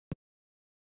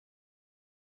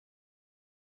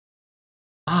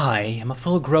I am a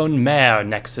full-grown mare,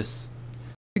 Nexus.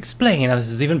 Explain how this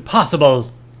is even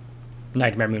possible,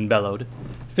 Nightmare Moon bellowed,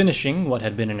 finishing what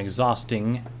had been an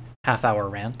exhausting half-hour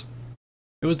rant.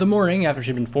 It was the morning after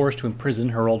she'd been forced to imprison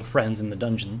her old friends in the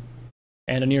dungeon,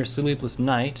 and a near sleepless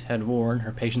night had worn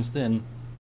her patience thin.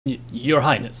 Your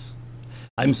Highness,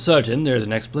 I'm certain there's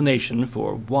an explanation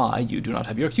for why you do not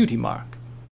have your cutie mark,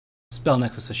 Spell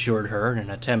Nexus assured her in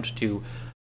an attempt to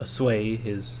assuage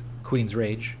his queen's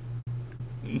rage.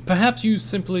 Perhaps you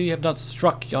simply have not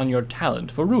struck on your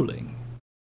talent for ruling.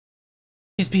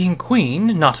 Is being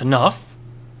queen not enough?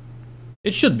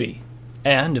 It should be,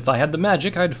 and if I had the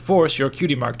magic, I'd force your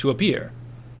cutie mark to appear,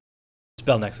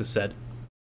 Spell Nexus said.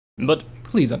 But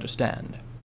please understand,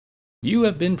 you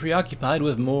have been preoccupied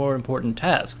with more important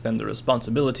tasks than the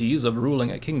responsibilities of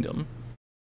ruling a kingdom.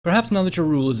 Perhaps now that your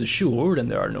rule is assured and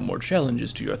there are no more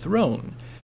challenges to your throne,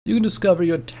 you can discover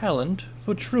your talent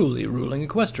for truly ruling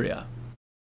Equestria.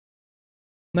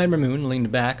 Nightmare Moon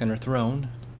leaned back on her throne,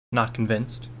 not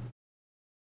convinced.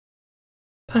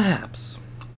 Perhaps.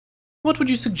 What would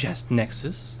you suggest,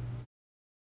 Nexus?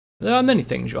 There are many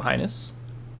things, Your Highness,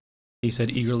 he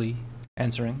said eagerly,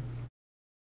 answering.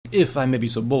 If I may be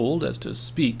so bold as to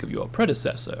speak of your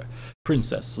predecessor,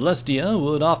 Princess Celestia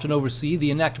would often oversee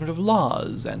the enactment of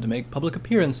laws and make public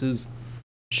appearances.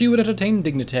 She would entertain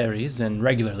dignitaries and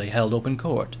regularly held open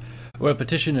court, where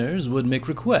petitioners would make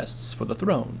requests for the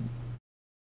throne.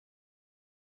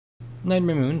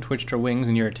 Nightmare Moon twitched her wings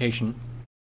in irritation.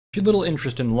 She had little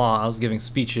interest in laws, giving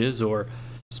speeches, or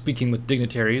speaking with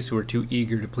dignitaries who were too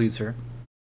eager to please her.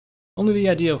 Only the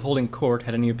idea of holding court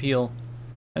had any appeal,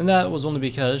 and that was only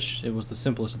because it was the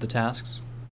simplest of the tasks.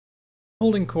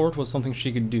 Holding court was something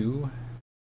she could do,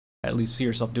 at least see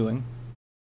herself doing,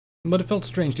 but it felt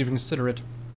strange to even consider it.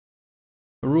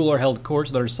 A ruler held court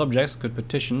so that her subjects could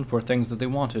petition for things that they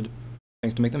wanted,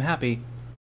 things to make them happy.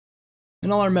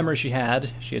 In all her memories she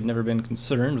had never been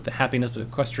concerned with the happiness of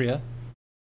Equestria,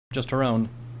 just her own.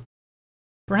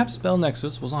 Perhaps Spell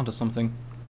Nexus was onto something.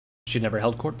 She had never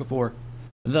held court before.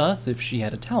 Thus, if she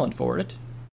had a talent for it,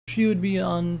 she would be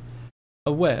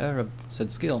unaware of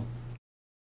said skill.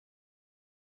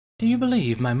 Do you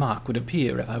believe my mark would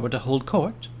appear if I were to hold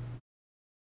court?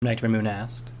 Nightmare Moon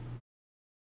asked.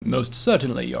 Most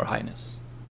certainly, Your Highness,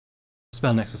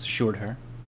 Spell Nexus assured her.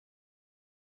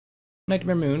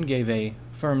 Nightmare Moon gave a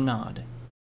firm nod.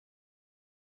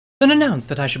 Then announce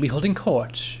that I shall be holding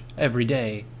court every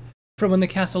day, from when the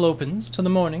castle opens till the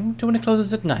morning to when it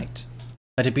closes at night.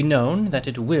 Let it be known that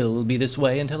it will be this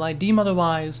way until I deem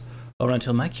otherwise, or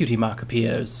until my cutie mark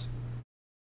appears.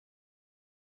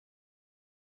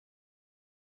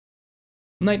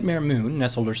 Nightmare Moon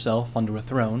nestled herself onto a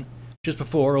throne, just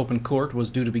before open court was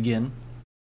due to begin.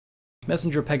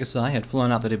 Messenger Pegasi had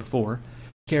flown out the day before,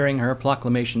 carrying her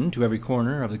proclamation to every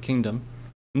corner of the kingdom,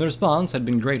 and the response had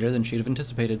been greater than she'd have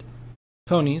anticipated.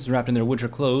 Ponies, wrapped in their winter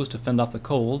clothes to fend off the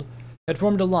cold, had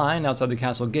formed a line outside the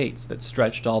castle gates that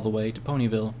stretched all the way to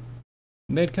Ponyville.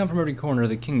 They had come from every corner of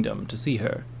the kingdom to see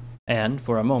her, and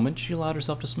for a moment she allowed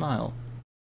herself to smile.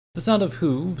 The sound of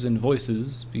hooves and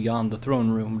voices beyond the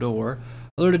throne room door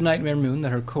alerted Nightmare Moon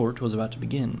that her court was about to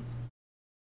begin.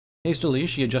 Hastily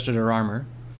she adjusted her armor,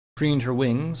 preened her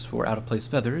wings for out-of-place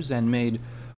feathers, and made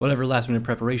whatever last-minute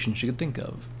preparation she could think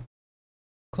of.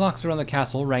 Clocks around the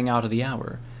castle rang out of the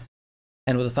hour,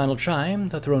 and with a final chime,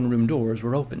 the throne room doors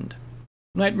were opened.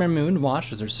 Nightmare Moon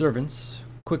watched as her servants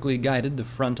quickly guided the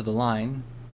front of the line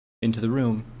into the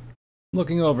room,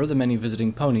 looking over the many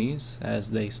visiting ponies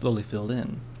as they slowly filled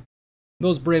in.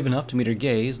 Those brave enough to meet her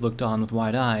gaze looked on with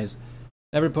wide eyes.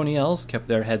 Every pony else kept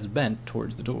their heads bent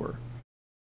towards the door.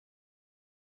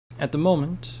 At the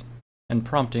moment and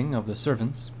prompting of the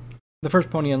servants, the first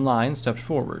pony in line stepped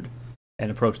forward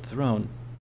and approached the throne.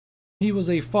 He was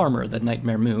a farmer that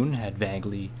Nightmare Moon had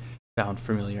vaguely found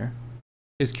familiar.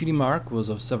 His cutie mark was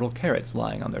of several carrots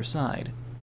lying on their side.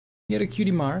 He had a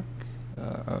cutie mark,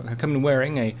 had come in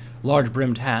wearing a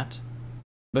large-brimmed hat,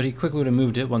 but he quickly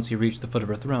removed it once he reached the foot of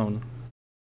her throne.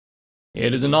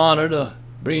 It is an honor to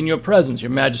be in your presence,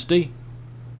 Your Majesty,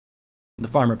 the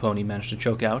farmer pony managed to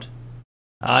choke out.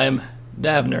 I am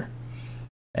Davner,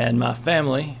 and my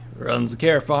family runs the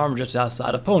care farm just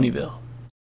outside of Ponyville.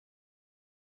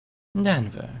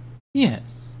 Danver,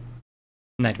 yes,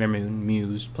 Nightmare Moon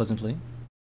mused pleasantly.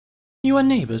 You are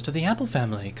neighbors to the Apple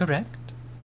family, correct?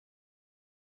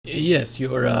 Yes,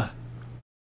 you're,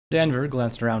 Danver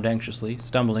glanced around anxiously,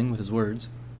 stumbling with his words.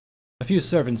 A few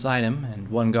servants eyed him, and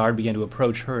one guard began to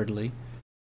approach hurriedly,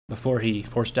 before he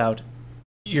forced out,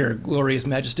 Your glorious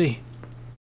Majesty.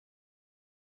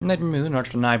 Nightmare Moon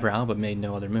arched an eyebrow, but made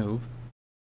no other move.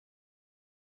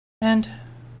 And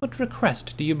What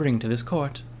request do you bring to this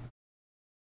court?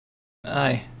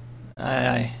 I...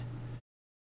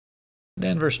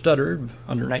 Danvers stuttered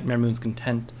under Nightmare Moon's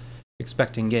content,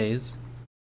 expecting gaze.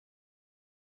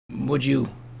 Would you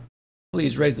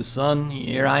please raise the sun,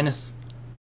 Your Highness?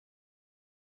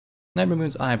 Nightmare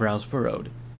Moon's eyebrows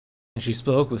furrowed, and she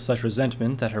spoke with such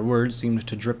resentment that her words seemed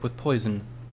to drip with poison.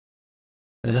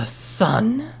 The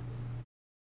sun?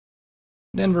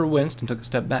 Denver winced and took a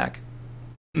step back.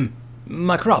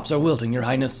 My crops are wilting, Your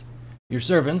Highness. Your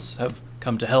servants have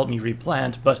come to help me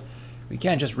replant, but we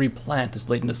can't just replant this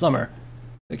late in the summer.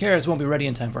 The carrots won't be ready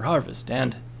in time for harvest,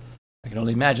 and I can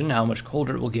only imagine how much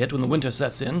colder it will get when the winter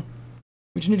sets in.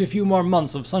 We just need a few more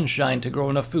months of sunshine to grow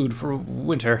enough food for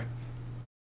winter.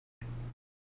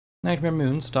 Nightmare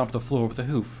Moon stomped the floor with a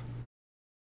hoof.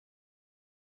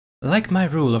 Like my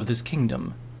rule over this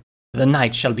kingdom, the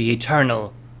night shall be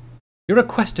eternal. Your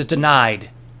request is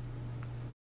denied.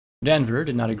 Danver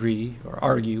did not agree or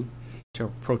argue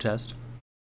to protest.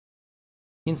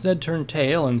 He instead turned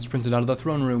tail and sprinted out of the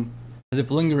throne room, as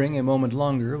if lingering a moment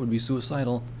longer would be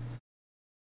suicidal.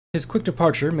 His quick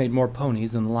departure made more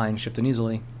ponies than the line shifted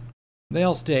easily. They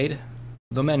all stayed,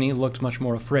 though many looked much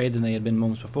more afraid than they had been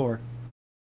moments before.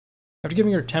 After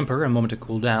giving her temper a moment to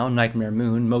cool down, Nightmare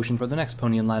Moon motioned for the next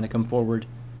pony in line to come forward.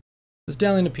 The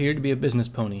stallion appeared to be a business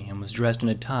pony and was dressed in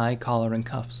a tie, collar, and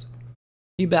cuffs.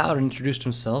 He bowed and introduced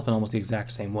himself in almost the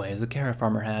exact same way as the carrot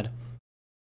farmer had.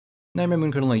 Nightmare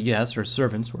Moon could only guess her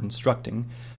servants were instructing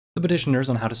the petitioners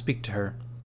on how to speak to her.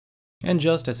 And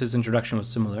just as his introduction was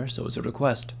similar, so was her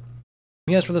request.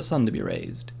 He asked for the sun to be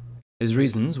raised. His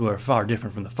reasons were far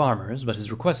different from the farmer's, but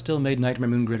his request still made Nightmare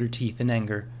Moon grit her teeth in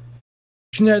anger.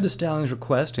 She narrowed the stallion's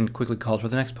request and quickly called for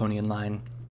the next pony in line.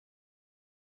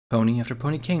 Pony after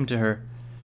pony came to her,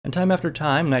 and time after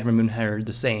time Nightmare Moon heard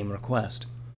the same request.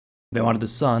 They wanted the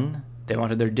sun, they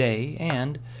wanted their day,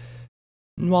 and,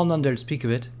 while none dared speak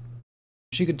of it,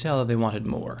 she could tell that they wanted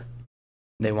more.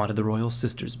 They wanted the royal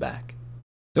sisters back.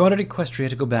 They wanted Equestria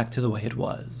to go back to the way it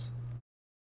was.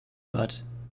 But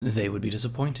they would be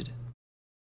disappointed.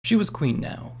 She was queen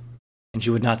now, and she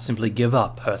would not simply give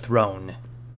up her throne.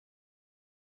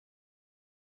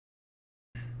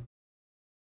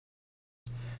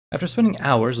 After spending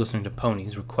hours listening to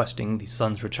ponies requesting the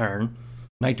sun's return,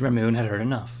 Nightmare Moon had heard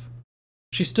enough.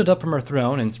 She stood up from her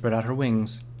throne and spread out her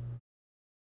wings.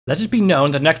 Let it be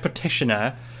known that the next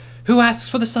petitioner who asks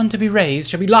for the sun to be raised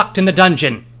shall be locked in the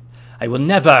dungeon. I will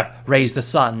never raise the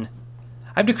sun.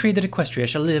 I've decreed that Equestria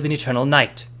shall live in eternal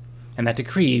night, and that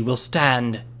decree will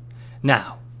stand.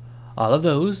 Now, all of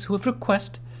those who have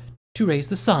requested to raise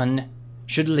the sun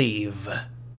should leave.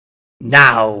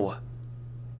 Now!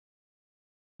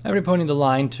 Every pony in the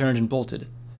line turned and bolted,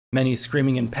 many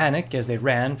screaming in panic as they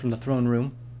ran from the throne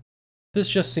room. This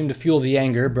just seemed to fuel the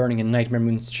anger burning in Nightmare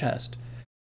Moon's chest,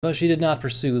 but she did not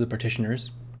pursue the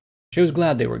petitioners. She was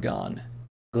glad they were gone,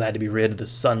 glad to be rid of the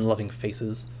sun-loving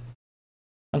faces.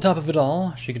 On top of it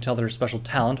all, she could tell that her special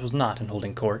talent was not in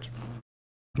holding court.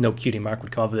 No cutie mark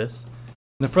would come of this.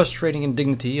 And the frustrating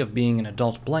indignity of being an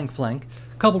adult blank flank,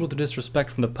 coupled with the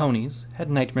disrespect from the ponies,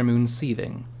 had Nightmare Moon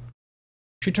seething.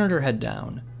 She turned her head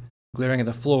down, glaring at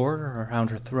the floor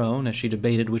around her throne as she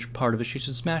debated which part of it she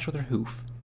should smash with her hoof.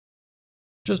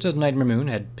 Just as Nightmare Moon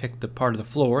had picked the part of the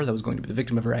floor that was going to be the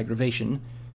victim of her aggravation,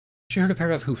 she heard a pair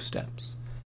of hoof steps,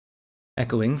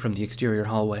 echoing from the exterior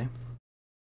hallway.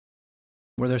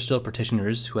 Were there still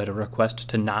petitioners who had a request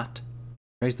to not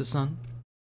raise the sun?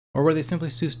 Or were they simply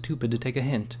too stupid to take a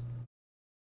hint?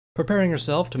 Preparing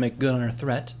herself to make good on her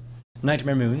threat,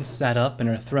 Nightmare Moon sat up in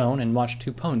her throne and watched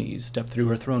two ponies step through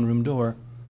her throne room door.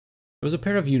 It was a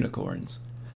pair of unicorns,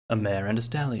 a mare and a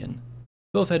stallion.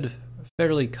 Both had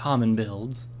fairly common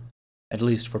builds, at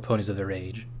least for ponies of their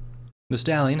age. The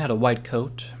stallion had a white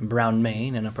coat, brown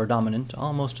mane, and a predominant,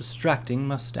 almost distracting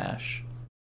mustache.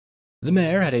 The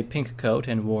mare had a pink coat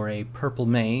and wore a purple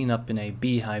mane up in a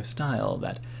beehive style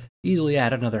that easily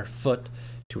added another foot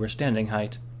to her standing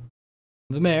height.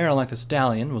 The mare, unlike the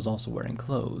stallion, was also wearing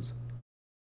clothes.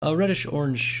 A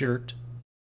reddish-orange shirt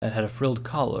that had a frilled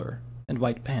collar and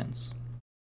white pants.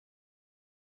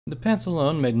 The pants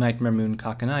alone made Nightmare Moon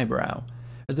cock an eyebrow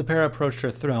as the pair approached her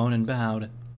throne and bowed.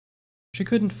 She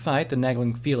couldn't fight the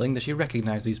nagging feeling that she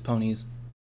recognized these ponies.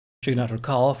 She could not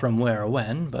recall from where or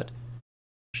when, but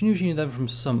she knew she knew them from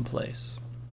someplace.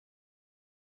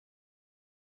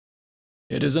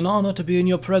 "It is an honor to be in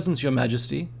your presence, Your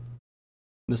Majesty,"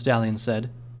 the stallion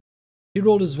said. He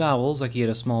rolled his vowels like he had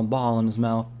a small ball in his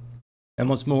mouth, and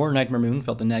once more Nightmare Moon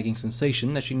felt the nagging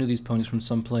sensation that she knew these ponies from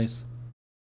someplace.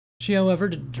 She, however,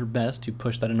 did her best to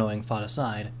push that annoying thought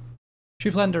aside.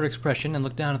 She flattened her expression and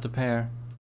looked down at the pair.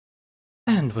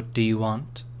 And what do you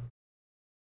want?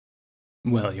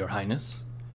 Well, Your Highness,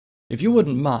 if you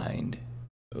wouldn't mind,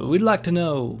 we'd like to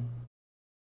know...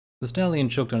 The stallion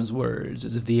choked on his words,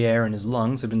 as if the air in his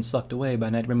lungs had been sucked away by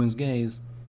Nightmare Moon's gaze.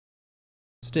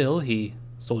 Still, he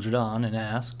soldiered on and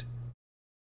asked,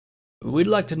 We'd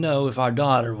like to know if our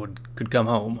daughter could come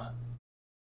home.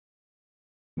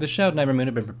 The shout Nightmare Moon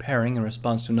had been preparing in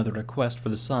response to another request for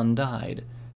the sun died,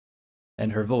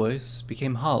 and her voice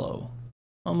became hollow,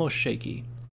 almost shaky.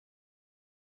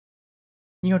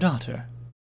 Your daughter.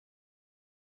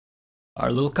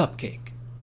 Our little cupcake.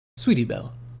 Sweetie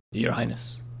Belle, Your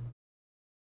Highness.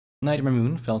 Nightmare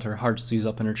Moon felt her heart seize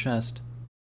up in her chest.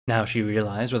 Now she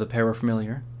realized why the pair were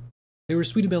familiar. They were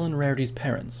Sweetie Belle and Rarity's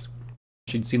parents.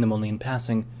 She'd seen them only in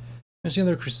passing, as the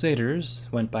other Crusaders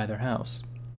went by their house.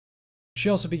 She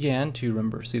also began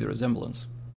to see the resemblance.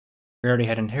 Rarity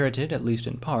had inherited, at least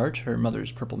in part, her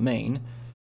mother's purple mane.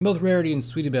 Both Rarity and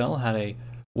Sweetie Belle had a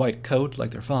white coat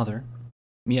like their father.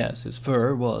 Yes, his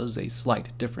fur was a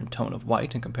slight different tone of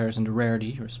white in comparison to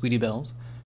Rarity or Sweetie Belle's,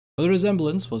 but the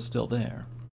resemblance was still there.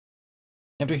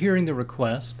 After hearing the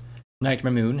request,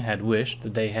 Nightmare Moon had wished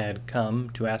that they had come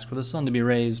to ask for the sun to be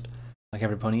raised, like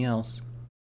everybody else.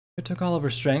 It took all of her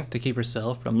strength to keep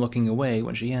herself from looking away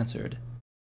when she answered.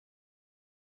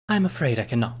 I'm afraid I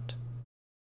cannot.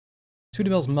 Sweetie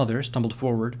Belle's mother stumbled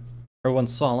forward, her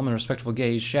once solemn and respectful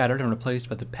gaze shattered and replaced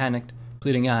by the panicked,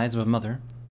 pleading eyes of a mother.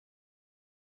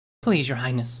 Please, Your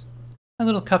Highness, my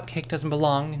little cupcake doesn't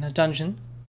belong in a dungeon.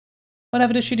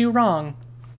 Whatever did she do wrong?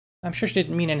 I'm sure she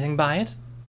didn't mean anything by it.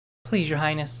 Please, Your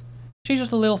Highness, she's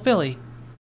just a little filly.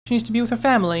 She needs to be with her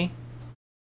family.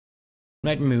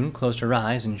 Nightmare Moon closed her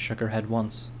eyes and shook her head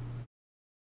once.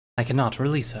 I cannot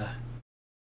release her.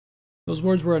 Those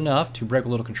words were enough to break a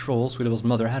little control Sweetie Belle's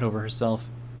mother had over herself.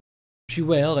 She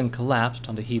wailed and collapsed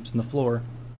onto heaps on the floor.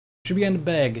 She began to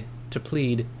beg, to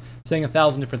plead, saying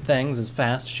 1,000 different things as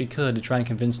fast as she could to try and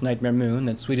convince Nightmare Moon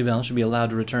that Sweetie Belle should be allowed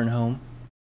to return home.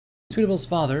 Sweetie Belle's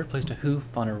father placed a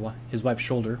hoof on his wife's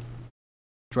shoulder,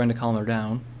 trying to calm her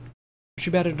down.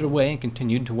 She batted it away and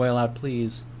continued to wail out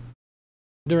pleas.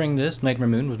 During this, Nightmare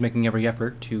Moon was making every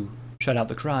effort to shut out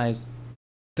the cries.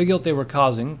 The guilt they were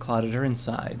causing clouded her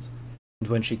insides, and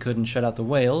when she couldn't shut out the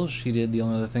wails, she did the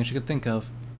only other thing she could think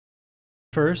of.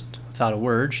 First, without a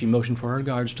word, she motioned for her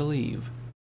guards to leave.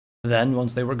 Then,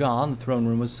 once they were gone, the throne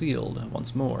room was sealed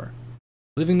once more,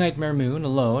 leaving Nightmare Moon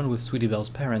alone with Sweetie Belle's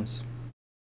parents.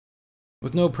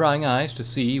 With no prying eyes to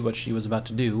see what she was about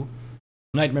to do,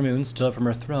 Nightmare Moon stood up from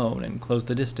her throne and closed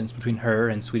the distance between her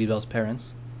and Sweetie Belle's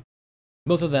parents.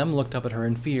 Both of them looked up at her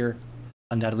in fear,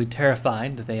 undoubtedly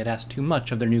terrified that they had asked too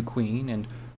much of their new queen and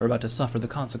were about to suffer the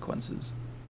consequences.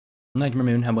 Nightmare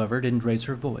Moon, however, didn't raise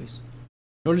her voice,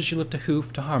 nor did she lift a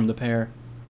hoof to harm the pair.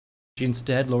 She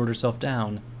instead lowered herself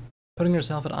down, putting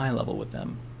herself at eye level with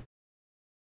them.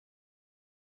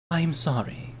 I am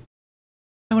sorry.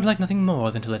 I would like nothing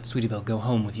more than to let Sweetie Belle go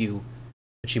home with you,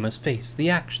 but she must face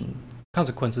the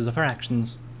consequences of her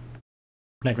actions,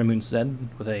 Nightmare Moon said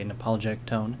with an apologetic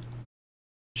tone.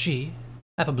 She,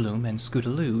 Applebloom, and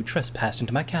Scootaloo trespassed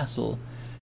into my castle.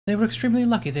 They were extremely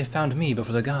lucky they found me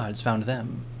before the guards found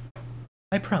them.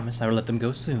 I promise I will let them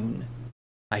go soon.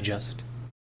 I just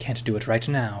can't do it right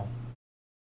now.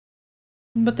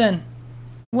 But then,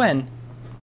 when?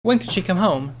 When can she come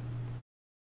home?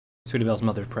 Sweetie Belle's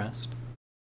mother pressed.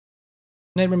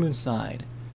 Nightmare Moon sighed,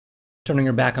 turning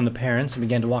her back on the parents and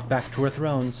began to walk back to her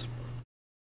thrones.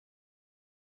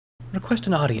 Request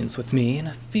an audience with me in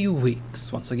a few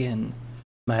weeks once again.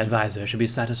 My advisor should be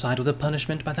satisfied with a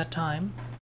punishment by that time.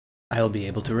 I will be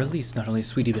able to release not only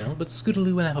Sweetie Belle, but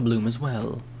Scootaloo and Applebloom as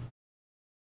well.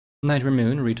 Nightmare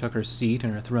Moon retook her seat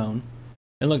in her throne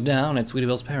and looked down at Sweetie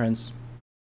Belle's parents.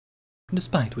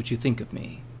 Despite what you think of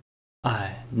me,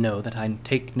 I know that I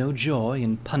take no joy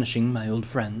in punishing my old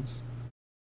friends.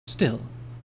 Still,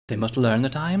 they must learn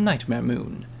that I am Nightmare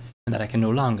Moon, and that I can no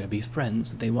longer be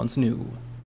friends that they once knew.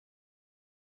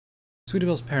 Sweetie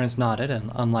Belle's parents nodded,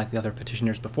 and unlike the other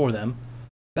petitioners before them,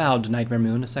 bowed to Nightmare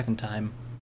Moon a second time.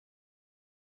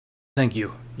 Thank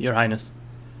you, Your Highness.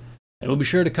 And we'll be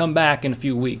sure to come back in a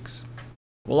few weeks.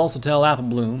 We'll also tell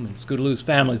Applebloom and Scootaloo's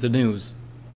families the news.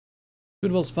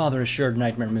 Sweetie Belle's father assured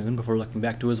Nightmare Moon before looking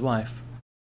back to his wife.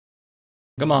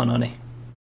 Come on, honey.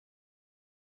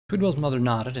 Sweetie Belle's mother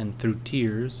nodded, and though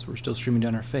tears were still streaming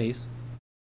down her face,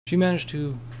 she managed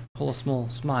to pull a small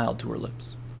smile to her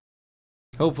lips.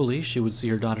 Hopefully, she would see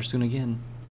her daughter soon again.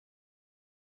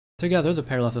 Together, the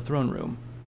pair left the throne room.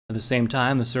 At the same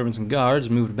time, the servants and guards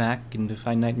moved back and to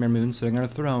find Nightmare Moon sitting on her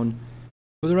throne,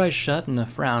 with her eyes shut and a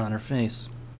frown on her face.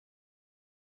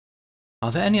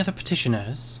 Are there any other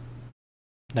petitioners?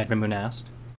 Nightmare Moon asked.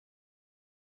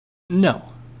 No,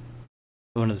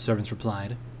 one of the servants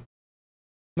replied.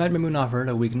 Nightmare Moon offered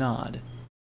a weak nod.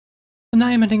 Then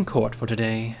I am ending court for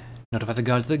today. Notify the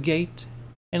guards at the gate,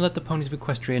 and let the ponies of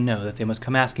Equestria know that they must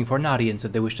come asking for an audience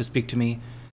if they wish to speak to me.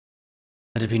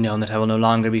 Let it be known that I will no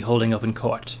longer be holding open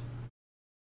court.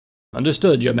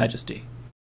 Understood, Your Majesty.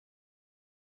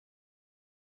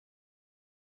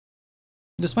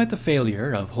 Despite the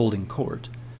failure of holding court,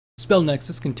 Spell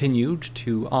Nexus continued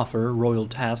to offer royal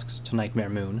tasks to Nightmare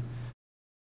Moon.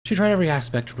 She tried every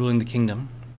aspect of ruling the kingdom,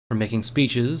 from making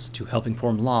speeches to helping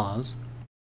form laws.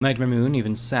 Nightmare Moon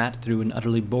even sat through an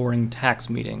utterly boring tax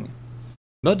meeting.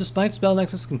 But despite Spell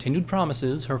Nexus' continued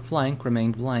promises, her flank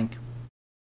remained blank.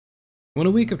 When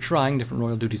a week of trying different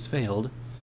royal duties failed,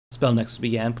 Spell Nexus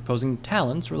began proposing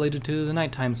talents related to the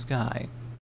nighttime sky.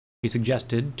 He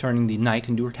suggested turning the night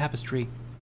into her tapestry.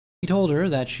 He told her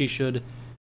that she should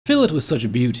fill it with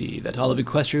such beauty that all of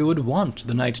Equestria would want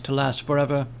the night to last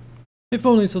forever, if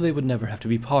only so they would never have to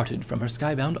be parted from her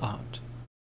skybound art.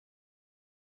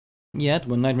 Yet,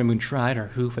 when Nightmare Moon tried her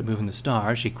hoof at moving the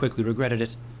stars, she quickly regretted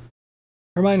it.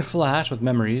 Her mind flashed with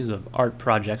memories of art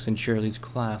projects in Shirley's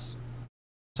class.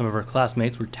 Some of her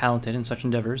classmates were talented in such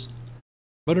endeavors,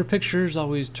 but her pictures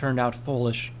always turned out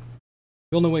foolish.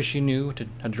 The only way she knew to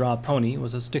draw a pony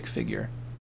was a stick figure.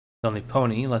 The only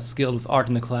pony less skilled with art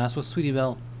in the class was Sweetie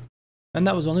Belle, and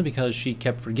that was only because she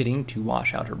kept forgetting to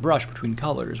wash out her brush between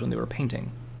colors when they were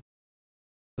painting.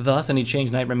 Thus, any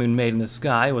change Nightmare Moon made in the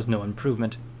sky was no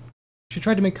improvement. She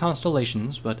tried to make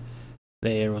constellations, but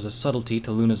there was a subtlety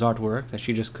to Luna's artwork that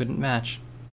she just couldn't match.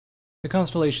 The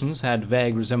constellations had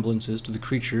vague resemblances to the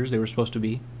creatures they were supposed to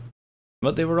be,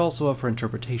 but they were also up for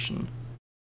interpretation.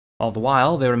 All the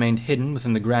while, they remained hidden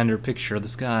within the grander picture of the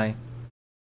sky.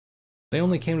 They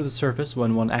only came to the surface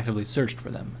when one actively searched for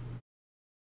them.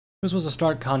 This was a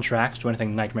stark contrast to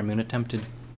anything Nightmare Moon attempted.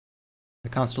 The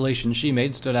constellations she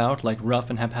made stood out like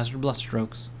rough and haphazard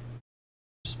brushstrokes.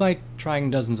 Despite trying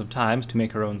dozens of times to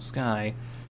make her own sky,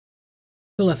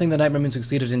 the only thing that Nightmare Moon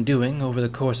succeeded in doing over the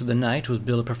course of the night was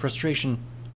build up her frustration.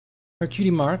 Her cutie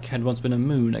mark had once been a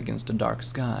moon against a dark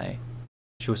sky.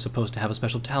 She was supposed to have a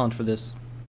special talent for this,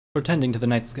 for tending to the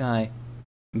night sky.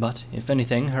 But, if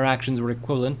anything, her actions were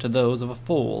equivalent to those of a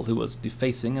foal who was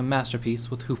defacing a masterpiece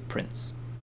with hoof prints.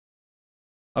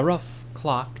 A rough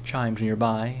clock chimed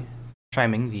nearby,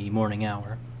 chiming the morning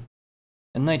hour,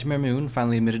 and Nightmare Moon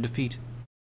finally admitted defeat.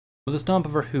 With a stomp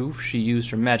of her hoof, she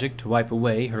used her magic to wipe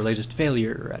away her latest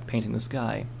failure at painting the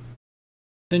sky.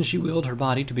 Then she willed her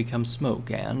body to become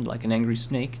smoke and, like an angry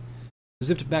snake,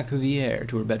 zipped back through the air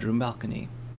to her bedroom balcony.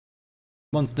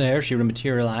 Once there, she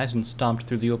rematerialized and stomped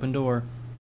through the open door.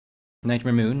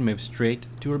 Nightmare Moon moved straight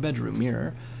to her bedroom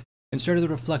mirror and stared at the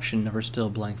reflection of her still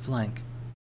blank flank.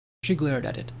 She glared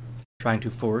at it, trying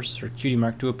to force her cutie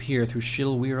mark to appear through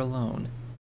chill weir alone.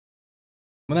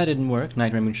 When that didn't work,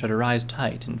 Nightmare Moon shut her eyes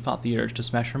tight and fought the urge to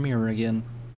smash her mirror again.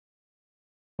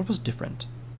 What was different?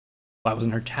 Why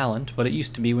wasn't her talent what it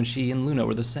used to be when she and Luna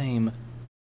were the same?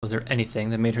 Was there anything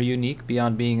that made her unique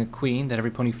beyond being a queen that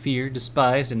every pony feared,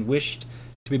 despised, and wished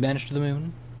to be banished to the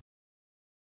moon?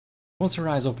 Once her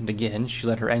eyes opened again, she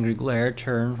let her angry glare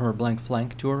turn from her blank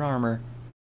flank to her armor.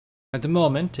 At the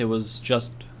moment, it was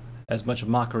just as much a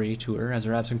mockery to her as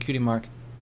her absent cutie mark.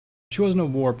 She wasn't a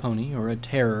war pony or a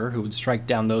terror who would strike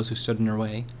down those who stood in her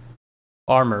way.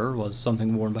 Armor was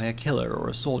something worn by a killer or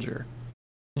a soldier,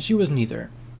 and she was neither.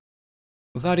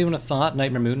 Without even a thought,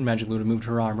 Nightmare Moon magically removed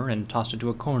her armor and tossed it to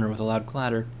a corner with a loud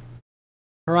clatter.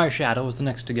 Her eyeshadow was the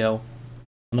next to go,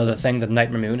 another thing that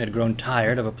Nightmare Moon had grown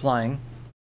tired of applying.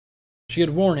 She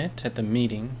had worn it at the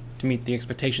meeting to meet the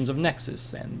expectations of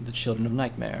Nexus and the children of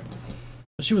Nightmare,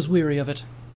 but she was weary of it.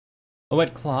 A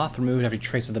wet cloth removed every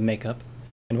trace of the makeup,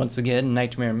 and once again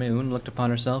Nightmare Moon looked upon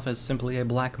herself as simply a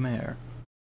black mare.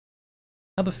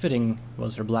 How befitting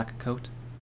was her black coat.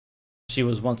 She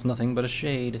was once nothing but a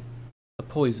shade, a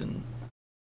poison,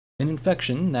 an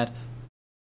infection that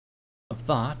of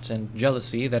thought and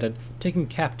jealousy that had taken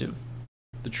captive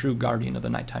the true guardian of the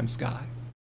nighttime sky.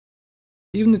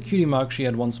 Even the cutie mark she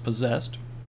had once possessed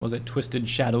was a twisted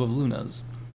shadow of Luna's.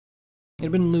 It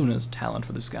had been Luna's talent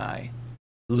for the sky,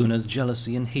 Luna's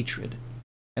jealousy and hatred,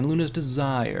 and Luna's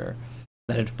desire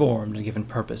that had formed and given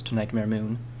purpose to Nightmare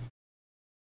Moon.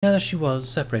 Now that she was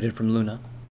separated from Luna,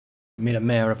 made a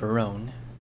mare of her own,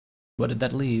 what did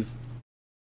that leave?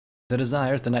 The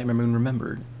desires the Nightmare Moon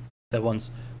remembered, that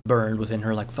once burned within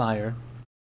her like fire,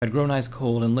 had grown ice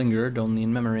cold and lingered only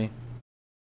in memory.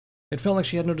 It felt like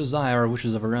she had no desire or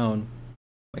wishes of her own,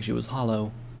 like she was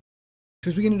hollow. She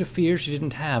was beginning to fear she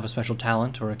didn't have a special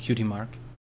talent or a cutie mark.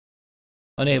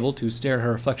 Unable to stare at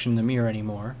her reflection in the mirror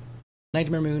anymore,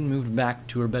 Nightmare Moon moved back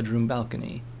to her bedroom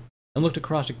balcony and looked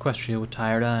across Equestria with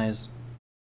tired eyes.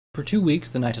 For 2 weeks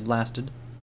the night had lasted.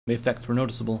 The effects were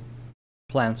noticeable.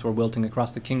 Plants were wilting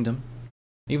across the kingdom.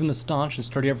 Even the staunch and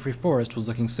sturdy every forest was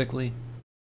looking sickly.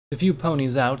 The few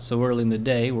ponies out so early in the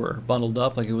day were bundled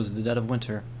up like it was the dead of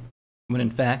winter, when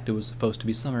in fact it was supposed to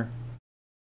be summer.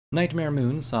 Nightmare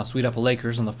Moon saw Sweet Apple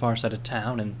Acres on the far side of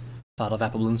town and thought of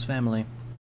Apple Bloom's family.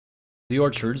 The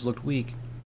orchards looked weak.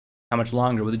 How much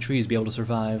longer would the trees be able to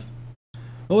survive?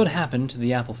 What would happen to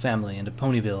the Apple family and to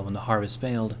Ponyville when the harvest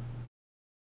failed?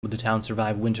 Would the town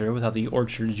survive winter without the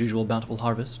orchard's usual bountiful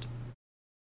harvest?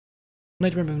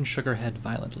 Nightmare Moon shook her head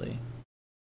violently.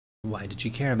 Why did she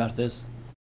care about this?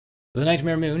 The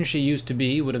Nightmare Moon she used to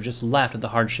be would have just laughed at the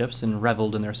hardships and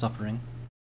reveled in their suffering.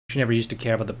 She never used to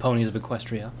care about the ponies of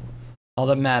Equestria. All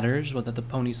that matters was that the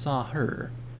ponies saw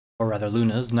her, or rather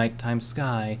Luna's, nighttime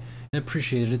sky, and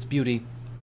appreciated its beauty.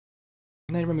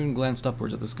 Nightmare Moon glanced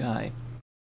upwards at the sky.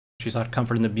 She sought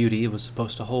comfort in the beauty it was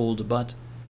supposed to hold, but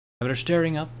after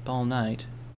staring up all night,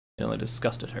 it only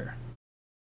disgusted her.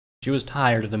 She was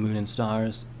tired of the moon and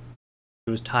stars.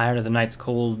 She was tired of the night's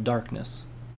cold darkness.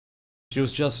 She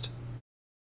was just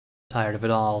tired of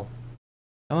it all.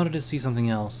 I wanted to see something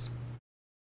else.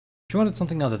 She wanted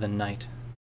something other than night.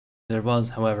 There was,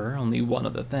 however, only one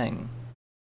other thing.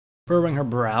 Furrowing her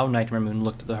brow, Nightmare Moon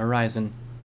looked at the horizon.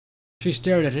 She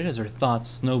stared at it as her thoughts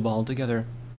snowballed together.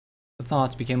 The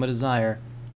thoughts became a desire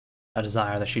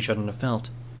that she shouldn't have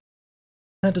felt.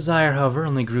 That desire, however,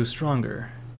 only grew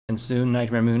stronger, and soon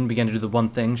Nightmare Moon began to do the one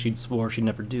thing she'd swore she'd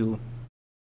never do.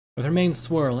 With her mane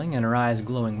swirling and her eyes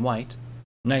glowing white,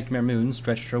 Nightmare Moon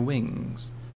stretched her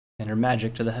wings and her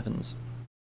magic to the heavens.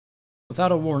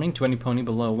 Without a warning to any pony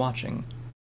below watching,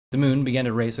 the moon began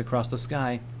to race across the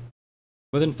sky.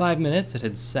 Within 5 minutes it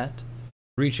had set,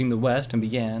 reaching the west, and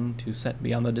began to set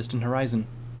beyond the distant horizon.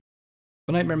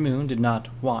 The Nightmare Moon did not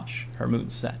watch her moon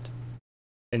set.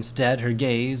 Instead, her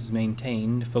gaze,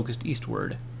 maintained, focused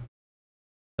eastward.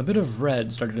 A bit of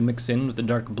red started to mix in with the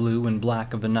dark blue and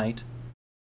black of the night.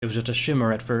 It was just a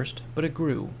shimmer at first, but it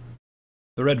grew.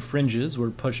 The red fringes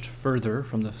were pushed further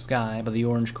from the sky by the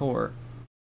orange core,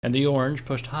 and the orange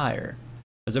pushed higher,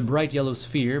 as a bright yellow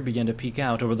sphere began to peek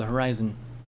out over the horizon.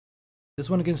 This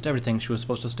went against everything she was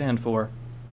supposed to stand for,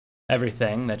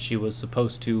 everything that she was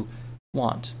supposed to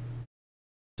want.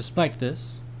 Despite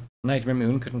this, Nightmare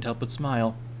Moon couldn't help but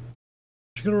smile.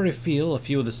 She could already feel a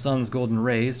few of the sun's golden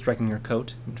rays striking her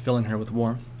coat and filling her with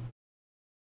warmth.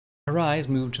 Her eyes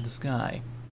moved to the sky,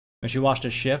 and she watched it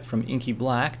shift from inky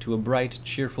black to a bright,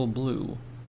 cheerful blue,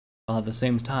 while at the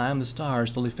same time the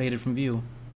stars slowly faded from view.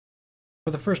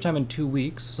 For the first time in 2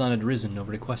 weeks, the sun had risen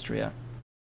over Equestria.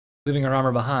 Leaving her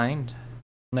armor behind,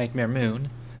 Nightmare Moon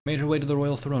made her way to the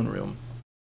royal throne room,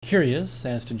 curious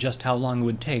as to just how long it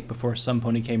would take before some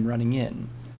pony came running in,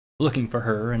 looking for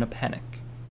her in a panic.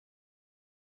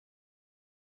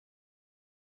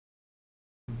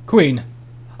 "Queen,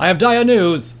 I have dire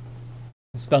news!"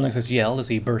 Spellnexus yelled as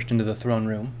he burst into the throne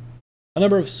room. A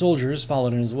number of soldiers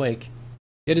followed in his wake,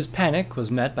 yet his panic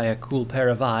was met by a cool pair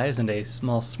of eyes and a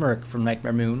small smirk from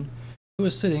Nightmare Moon, who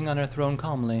was sitting on her throne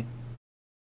calmly.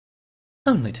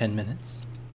 "Only 10 minutes.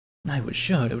 I was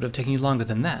sure it would have taken you longer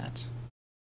than that,"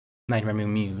 Nightmare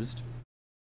Moon mused.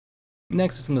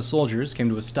 Nexus and the soldiers came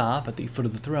to a stop at the foot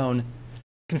of the throne,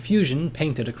 confusion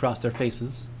painted across their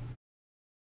faces.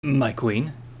 "My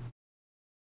queen?"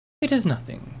 "It is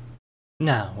nothing.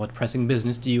 Now, what pressing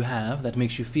business do you have that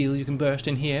makes you feel you can burst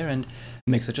in here and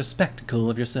make such a spectacle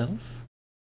of yourself?"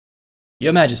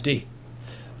 "Your Majesty,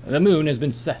 the moon has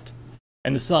been set,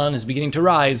 and the sun is beginning to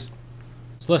rise.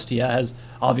 Celestia has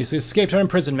obviously escaped her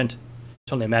imprisonment.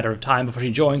 It's only a matter of time before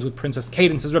she joins with Princess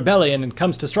Cadence's rebellion and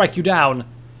comes to strike you down.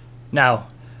 Now,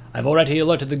 I've already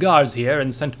alerted the guards here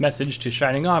and sent message to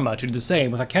Shining Armor to do the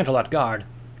same with our Canterlot Guard.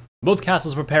 Both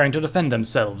castles are preparing to defend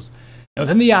themselves, and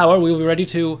within the hour we will be ready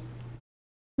to—"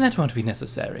 "That won't be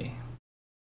necessary,"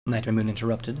 Nightmare Moon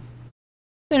interrupted.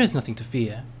 "There is nothing to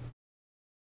fear."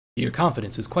 "Your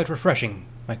confidence is quite refreshing,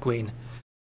 my queen.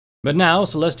 But now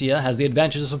Celestia has the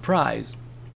advantage of surprise.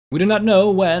 We do not know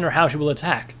when or how she will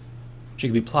attack. She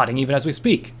could be plotting even as we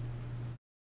speak."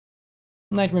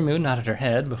 Nightmare Moon nodded her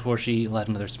head before she let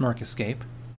another smirk escape.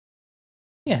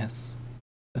 "Yes,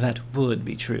 that would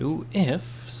be true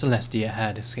if Celestia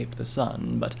had escaped the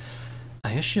sun, but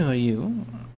I assure you,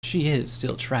 she is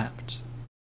still trapped."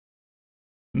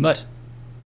 But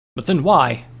then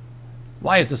why?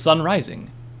 Why is the sun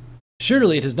rising?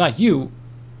 Surely it is not you."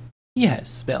 "Yes,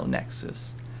 Spell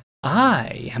Nexus.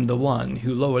 I am the one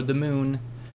who lowered the moon,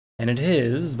 and it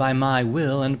is by my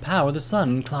will and power the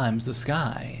sun climbs the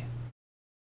sky.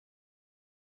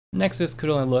 Nexus could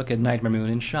only look at Nightmare Moon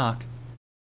in shock,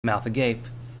 mouth agape.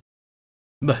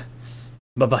 But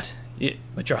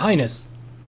your highness,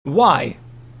 why?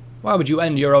 Why would you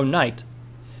end your own night?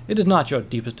 It is not your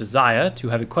deepest desire to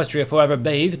have Equestria forever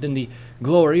bathed in the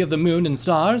glory of the moon and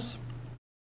stars?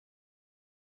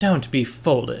 Don't be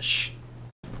foolish,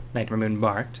 Nightmare Moon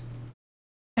barked.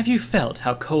 Have you felt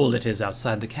how cold it is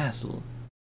outside the castle?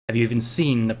 Have you even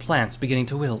seen the plants beginning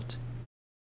to wilt?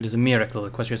 It is a miracle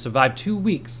Equestria survived 2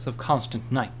 weeks of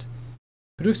constant night.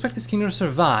 But to expect this kingdom to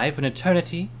survive an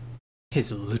eternity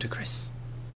is ludicrous.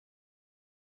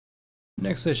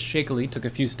 Nexus shakily took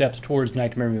a few steps towards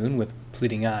Nightmare Moon with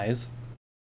pleading eyes.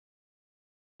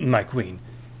 My queen,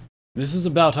 this is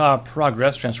about our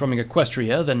progress transforming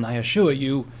Equestria, then I assure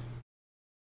you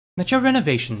that your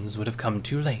renovations would have come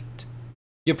too late.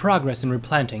 Your progress in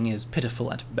replanting is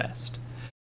pitiful at best.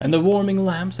 And the warming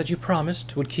lamps that you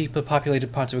promised would keep the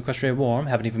populated parts of Equestria warm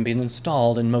haven't even been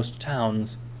installed in most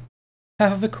towns.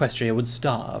 Half of Equestria would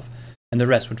starve, and the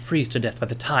rest would freeze to death by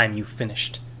the time you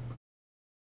finished.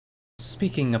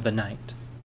 Speaking of the night,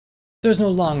 there's no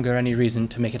longer any reason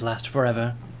to make it last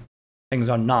forever. Things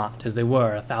are not as they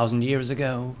were 1,000 years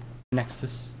ago,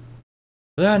 Nexus.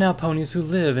 There are now ponies who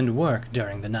live and work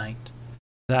during the night.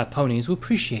 There are ponies who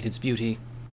appreciate its beauty.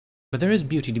 But there is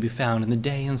beauty to be found in the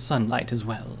day and sunlight as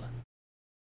well.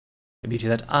 A beauty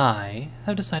that I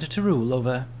have decided to rule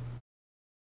over,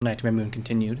 Nightmare Moon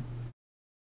continued.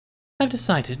 I've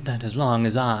decided that as long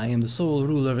as I am the sole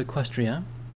ruler of Equestria,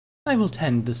 I will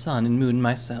tend the sun and moon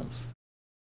myself.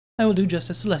 I will do just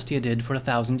as Celestia did for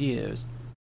 1,000 years,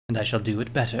 and I shall do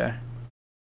it better.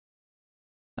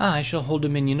 I shall hold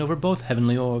dominion over both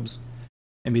heavenly orbs,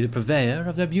 and be the purveyor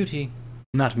of their beauty,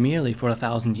 not merely for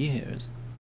 1,000 years,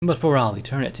 but for all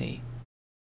eternity.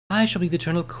 I shall be the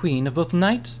eternal queen of both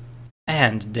night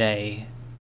and day.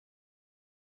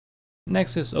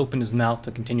 Nexus opened his mouth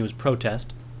to continue his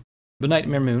protest, but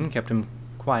Nightmare Moon kept him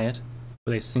quiet,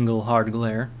 with a single hard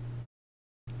glare.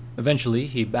 Eventually,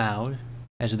 he bowed,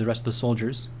 as did the rest of the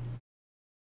soldiers.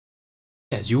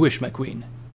 As you wish, my queen.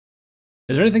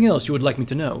 Is there anything else you would like me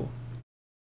to know?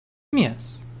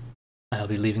 Yes. I'll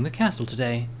be leaving the castle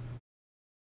today,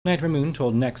 Nightmare Moon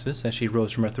told Nexus as she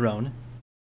rose from her throne.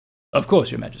 Of course,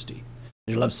 your majesty.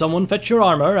 You shall have someone fetch your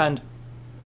armor and...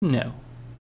 No.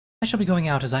 I shall be going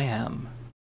out as I am.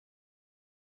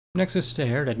 Nexus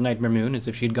stared at Nightmare Moon as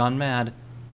if she'd gone mad.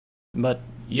 But,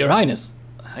 your highness,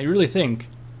 I really think...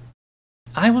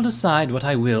 I will decide what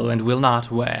I will and will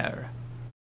not wear,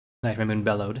 Nightmare Moon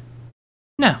bellowed.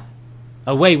 Now,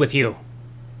 away with you!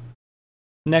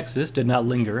 Nexus did not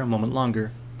linger a moment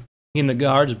longer. He and the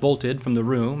guards bolted from the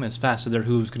room as fast as their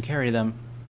hooves could carry them.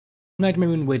 Nightmare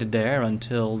Moon waited there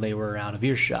until they were out of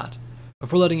earshot,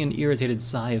 before letting an irritated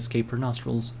sigh escape her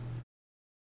nostrils.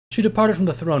 She departed from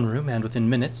the throne room and, within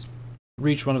minutes,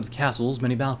 reached one of the castle's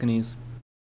many balconies.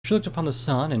 She looked upon the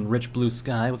sun and rich blue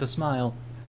sky with a smile,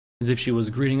 as if she was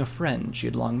greeting a friend she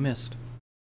had long missed.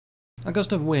 A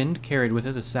gust of wind carried with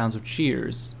it the sounds of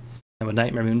cheers, and what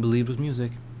Nightmare Moon believed was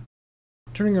music.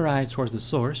 Turning her eyes towards the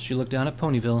source, she looked down at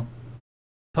Ponyville.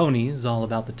 Ponies all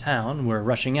about the town were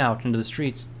rushing out into the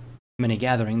streets, many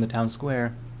gathering in the town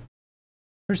square.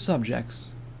 Her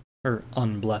subjects, her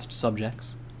unblessed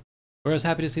subjects, were as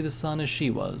happy to see the sun as she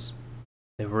was.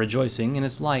 They were rejoicing in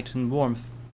its light and warmth.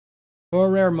 For a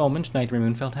rare moment, Nightmare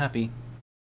Moon felt happy.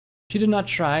 She did not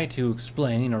try to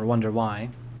explain or wonder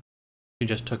why. She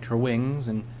just took her wings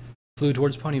and flew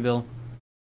towards Ponyville,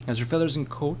 as her feathers and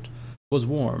coat was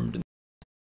warmed.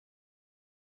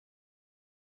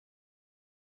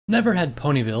 Never had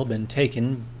Ponyville been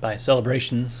taken by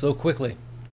celebrations so quickly.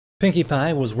 Pinkie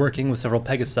Pie was working with several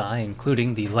Pegasi,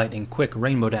 including the lightning-quick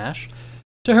Rainbow Dash,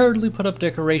 to hurriedly put up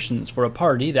decorations for a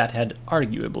party that had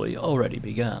arguably already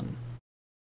begun.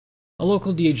 A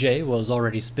local DJ was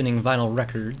already spinning vinyl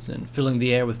records and filling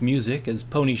the air with music as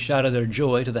ponies shouted their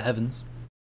joy to the heavens.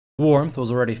 Warmth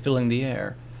was already filling the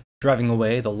air, driving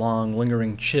away the long,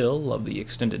 lingering chill of the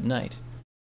extended night.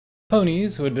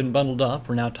 Ponies who had been bundled up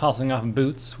were now tossing off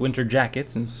boots, winter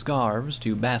jackets, and scarves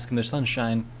to bask in the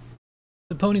sunshine.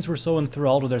 The ponies were so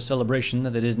enthralled with their celebration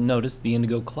that they didn't notice the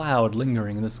indigo cloud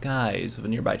lingering in the skies of a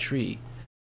nearby tree.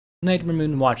 Nightmare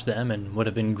Moon watched them and would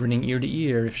have been grinning ear to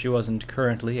ear if she wasn't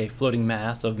currently a floating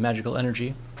mass of magical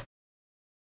energy.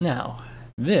 Now,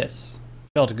 this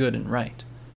felt good and right.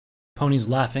 Ponies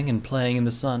laughing and playing in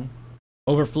the sun,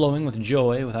 overflowing with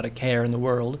joy without a care in the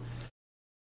world.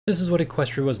 This is what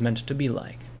Equestria was meant to be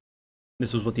like.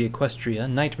 This was what the Equestria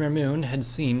Nightmare Moon had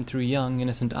seen through young,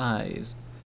 innocent eyes.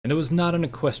 and it was not an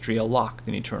Equestria locked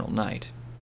in eternal night.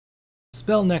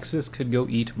 Spell Nexus could go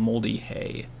eat moldy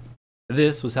hay.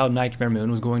 This was how Nightmare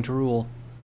Moon was going to rule.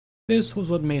 This was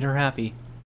what made her happy.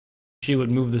 She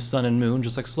would move the sun and moon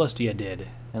just like Celestia did,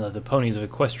 and let the ponies of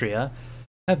Equestria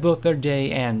have both their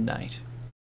day and night.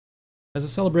 As the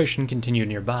celebration continued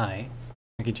nearby,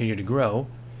 and continued to grow,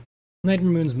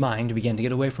 Nightmare Moon's mind began to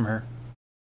get away from her.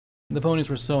 The ponies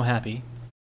were so happy,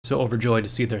 so overjoyed to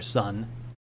see their son.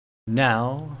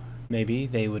 Now, maybe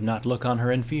they would not look on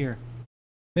her in fear.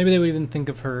 Maybe they would even think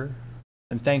of her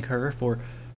and thank her for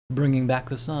bringing back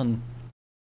the sun.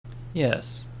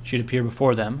 Yes, she'd appear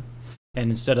before them, and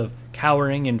instead of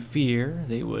cowering in fear,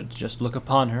 they would just look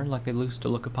upon her like they used to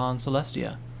look upon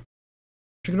Celestia.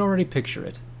 She could already picture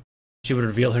it. She would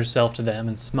reveal herself to them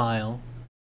and smile.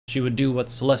 She would do what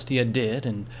Celestia did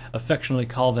and affectionately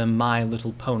call them my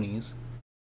little ponies.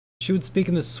 She would speak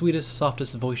in the sweetest,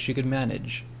 softest voice she could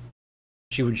manage.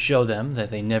 She would show them that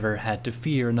they never had to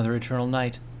fear another eternal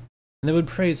night, and they would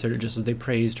praise her just as they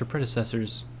praised her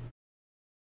predecessors.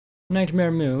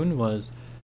 Nightmare Moon was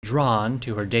drawn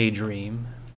to her daydream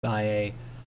by a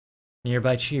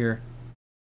nearby cheer.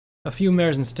 A few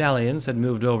mares and stallions had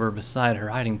moved over beside her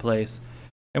hiding place,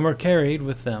 and were carried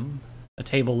with them a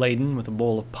table laden with a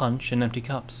bowl of punch and empty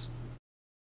cups.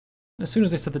 As soon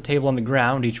as they set the table on the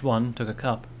ground, each one took a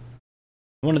cup.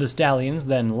 One of the stallions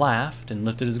then laughed and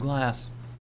lifted his glass.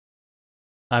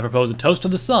 "I propose a toast to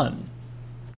the sun."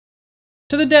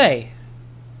 "To the day,"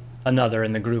 another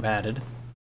in the group added.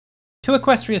 "To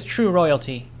Equestria's true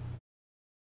royalty.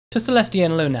 To Celestia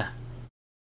and Luna."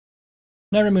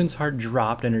 Nightmare Moon's heart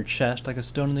dropped in her chest like a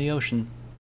stone in the ocean.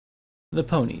 The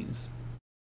ponies.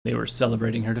 They were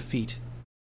celebrating her defeat.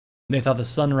 They thought the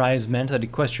sunrise meant that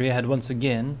Equestria had once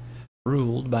again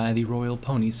ruled by the royal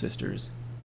pony sisters.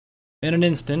 In an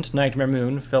instant, Nightmare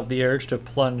Moon felt the urge to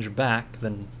plunge back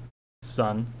the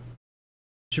sun.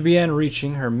 She began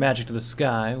reaching her magic to the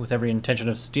sky with every intention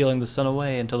of stealing the sun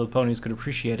away until the ponies could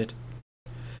appreciate it.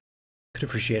 Could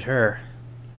appreciate her.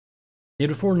 Yet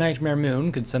before Nightmare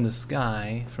Moon could send the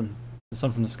sun from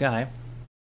the sky,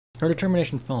 her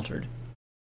determination faltered.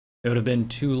 It would have been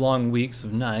 2 long weeks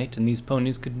of night, and these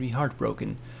ponies could be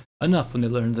heartbroken enough when they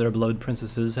learned that their beloved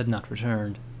princesses had not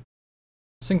returned.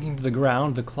 Sinking to the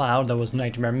ground, the cloud that was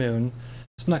Nightmare Moon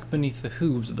snuck beneath the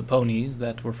hooves of the ponies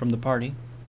that were from the party.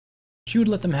 She would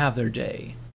let them have their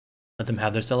day, let them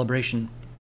have their celebration,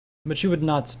 but she would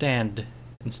not stand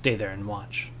and stay there and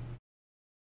watch.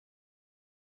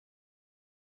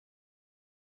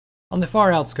 On the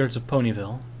far outskirts of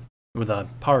Ponyville, where the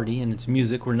party and its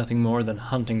music were nothing more than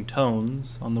hunting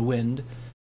tones on the wind,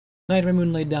 Nightmare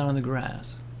Moon lay down on the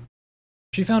grass.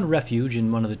 She found refuge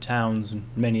in one of the town's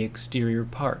many exterior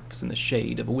parks in the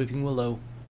shade of a weeping willow.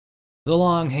 The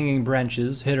long hanging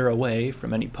branches hid her away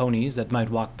from any ponies that might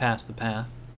walk past the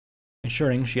path,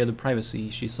 ensuring she had the privacy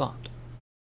she sought.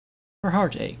 Her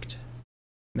heart ached.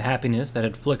 The happiness that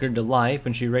had flickered to life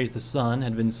when she raised the sun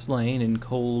had been slain in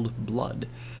cold blood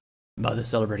by the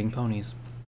celebrating ponies.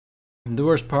 The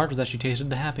worst part was that she tasted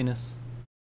the happiness.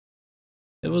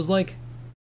 It was like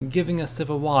giving a sip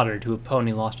of water to a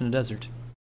pony lost in a desert.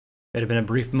 It had been a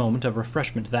brief moment of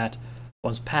refreshment that,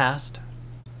 once past,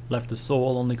 left the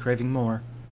soul only craving more.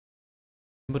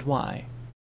 But why?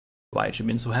 Why had she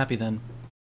been so happy then?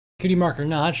 Cutie mark or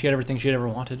not, she had everything she had ever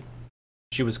wanted.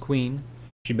 She was queen.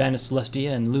 She banished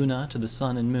Celestia and Luna to the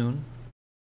sun and moon.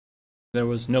 There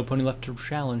was no pony left to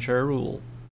challenge her rule.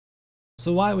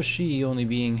 So why was she only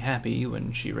being happy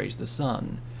when she raised the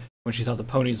sun, when she thought the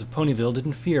ponies of Ponyville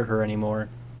didn't fear her anymore?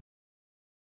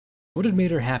 What had made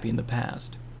her happy in the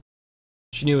past?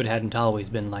 She knew it hadn't always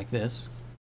been like this.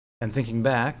 And thinking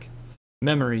back,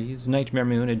 memories Nightmare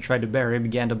Moon had tried to bury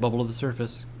began to bubble to the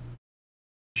surface.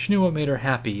 She knew what made her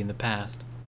happy in the past.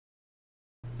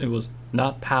 It was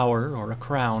not power or a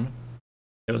crown.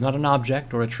 It was not an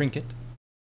object or a trinket.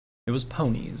 It was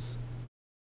ponies.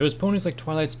 It was ponies like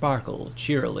Twilight Sparkle,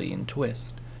 Cheerily, and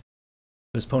Twist.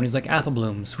 It was ponies like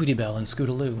Applebloom, Sweetie Belle, and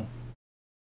Scootaloo.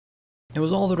 It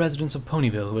was all the residents of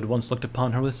Ponyville who had once looked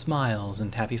upon her with smiles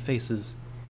and happy faces,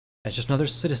 as just another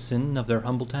citizen of their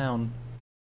humble town.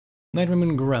 Nightmare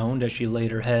Moon groaned as she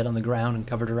laid her head on the ground and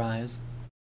covered her eyes.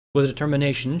 With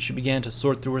determination, she began to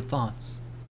sort through her thoughts.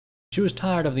 She was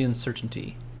tired of the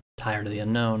uncertainty, tired of the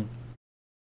unknown.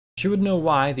 She would know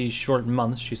why these short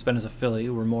months she spent as a filly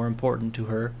were more important to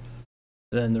her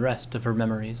than the rest of her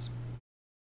memories.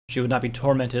 She would not be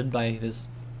tormented by this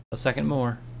a second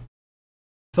more.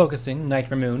 Focusing,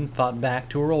 Nightmare Moon thought back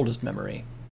to her oldest memory.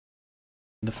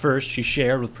 The first she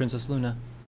shared with Princess Luna.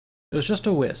 It was just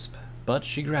a wisp, but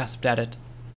she grasped at it.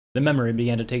 The memory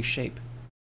began to take shape.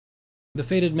 The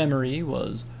faded memory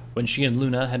was when she and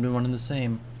Luna had been one and the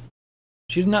same.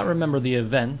 She did not remember the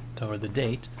event or the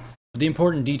date, but the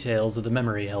important details of the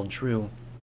memory held true.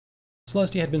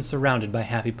 Celestia had been surrounded by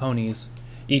happy ponies,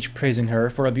 each praising her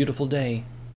for a beautiful day.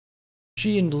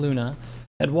 She and Luna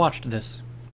had watched this,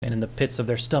 and in the pits of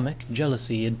their stomach,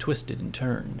 jealousy had twisted and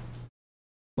turned.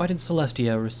 Why did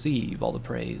Celestia receive all the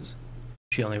praise?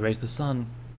 She only raised the sun.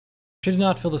 She did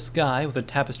not fill the sky with a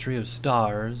tapestry of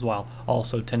stars while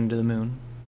also tending to the moon.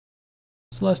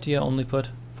 Celestia only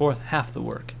put forth half the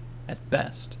work, at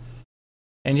best,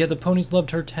 and yet the ponies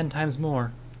loved her 10 times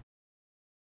more.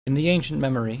 In the ancient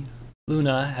memory,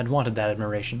 Luna had wanted that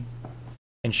admiration,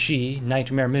 and she,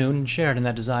 Nightmare Moon, shared in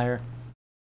that desire.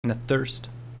 And that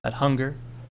thirst, that hunger,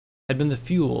 had been the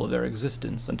fuel of their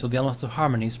existence until the elements of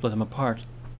harmony split them apart.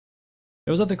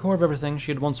 It was at the core of everything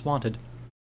she had once wanted.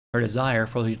 Her desire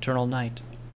for the eternal night,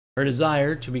 her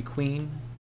desire to be queen,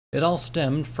 it all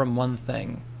stemmed from one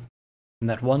thing. And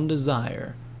that one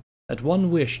desire, that one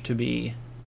wish to be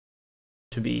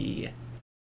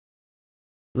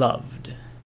loved.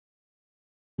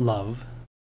 Love?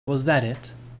 Was that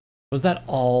it? Was that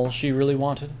all she really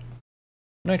wanted?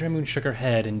 Nightmare Moon shook her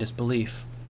head in disbelief,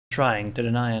 trying to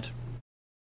deny it.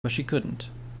 But she couldn't.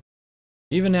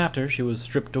 Even after she was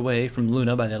stripped away from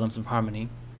Luna by the elements of harmony,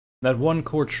 that one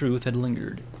core truth had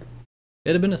lingered.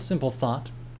 It had been a simple thought,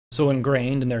 so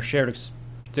ingrained in their shared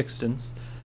existence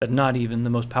that not even the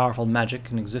most powerful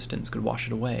magic in existence could wash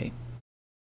it away.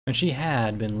 And she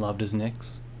had been loved as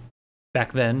Nyx.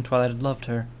 Back then, Twilight had loved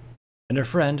her, and her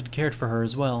friend had cared for her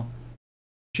as well.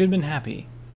 She had been happy,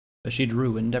 but she'd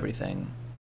ruined everything.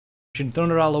 She'd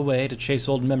thrown it all away to chase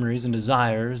old memories and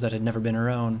desires that had never been her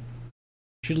own.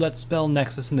 She'd let Spell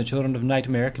Nexus and the Children of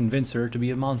Nightmare convince her to be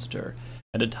a monster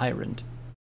and a tyrant.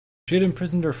 She had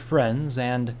imprisoned her friends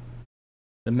and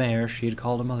the mare she had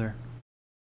called a mother.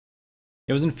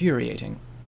 It was infuriating.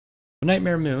 But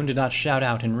Nightmare Moon did not shout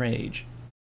out in rage.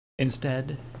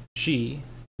 Instead, she,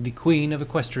 the Queen of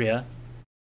Equestria,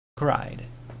 cried.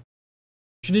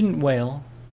 She didn't wail,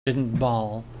 didn't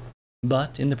bawl,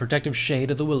 but in the protective shade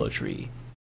of the willow tree,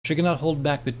 she could not hold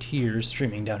back the tears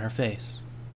streaming down her face.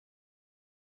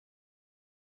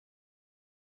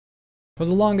 For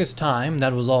the longest time,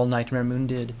 that was all Nightmare Moon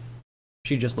did.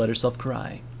 She just let herself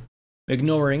cry,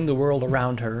 ignoring the world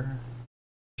around her.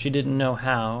 She didn't know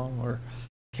how, or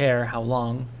care how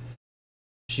long.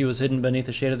 She was hidden beneath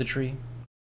the shade of the tree,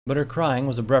 but her crying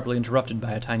was abruptly interrupted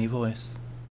by a tiny voice.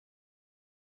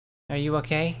 "Are you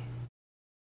okay?"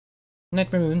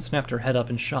 Nightmare Moon snapped her head up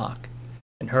in shock,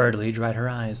 and hurriedly dried her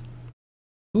eyes.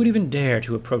 Who would even dare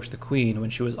to approach the Queen when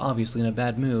she was obviously in a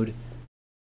bad mood?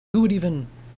 Who would even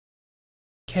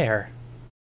care?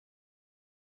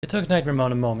 It took Nightmare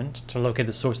Moon a moment to locate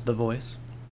the source of the voice.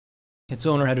 Its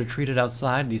owner had retreated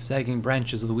outside the sagging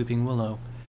branches of the weeping willow.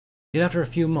 Yet after a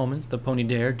few moments, the pony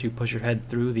dared to push her head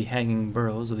through the hanging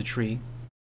burrows of the tree.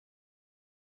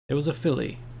 It was a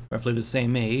filly, roughly the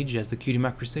same age as the Cutie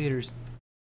Mark Crusaders.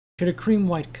 She had a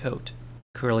cream-white coat,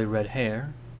 curly red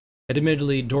hair,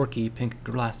 admittedly dorky pink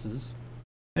glasses,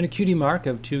 and a cutie mark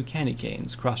of 2 candy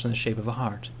canes crossed in the shape of a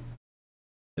heart.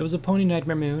 It was a pony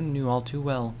Nightmare Moon knew all too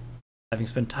well, having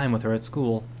spent time with her at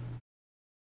school.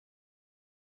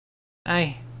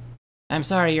 I'm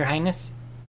sorry, Your Highness,"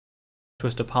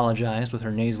 Twist apologized with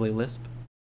her nasally lisp.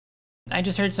 "I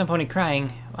just heard some pony crying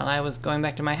while I was going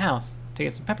back to my house to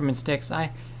get some peppermint sticks.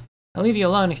 I'll leave you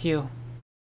alone if you..."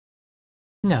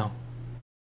 "No,"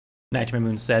 Nightmare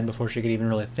Moon said before she could even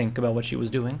really think about what she was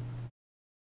doing.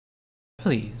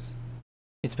 "Please.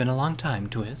 It's been a long time,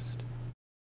 Twist.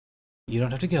 You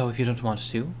don't have to go if you don't want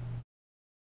to."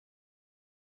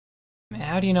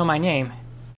 "How do you know my name?"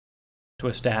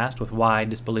 Twist asked with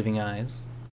wide, disbelieving eyes.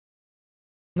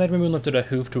 Nightmare Moon lifted a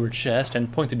hoof to her chest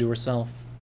and pointed to herself.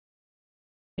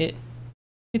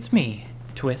 It's me,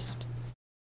 Twist.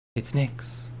 It's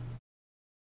Nyx."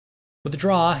 With the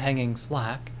draw hanging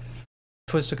slack,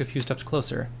 Twist took a few steps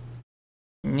closer.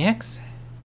 "Nyx?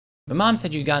 But Mom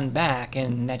said you'd gotten back,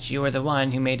 and that you were the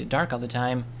one who made it dark all the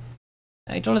time.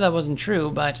 I told her that wasn't true,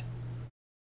 but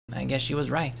I guess she was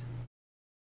right."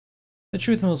 The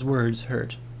truth in those words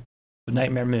hurt, but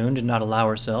Nightmare Moon did not allow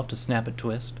herself to snap at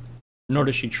Twist, nor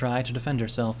did she try to defend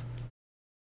herself.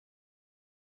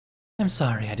 "I'm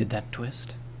sorry I did that,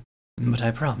 Twist, but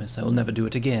I promise I will never do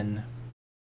it again."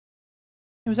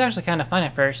 "It was actually kind of fun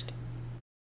at first.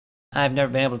 I've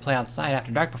never been able to play outside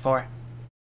after dark before.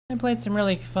 I played some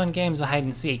really fun games of hide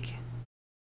and seek."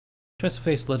 Twist's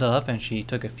face lit up and she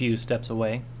took a few steps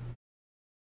away.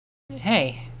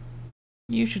 "Hey,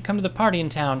 you should come to the party in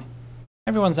town.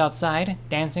 Everyone's outside,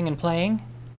 dancing and playing."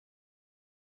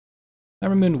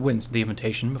 Night Moon winced at the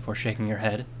invitation before shaking her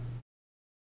head.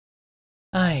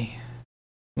 I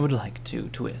would like to,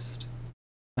 Twist.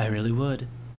 I really would,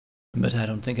 but I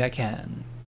don't think I can.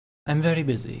 I'm very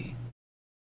busy,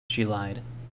 she lied.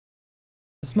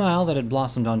 The smile that had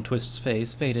blossomed on Twist's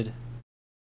face faded.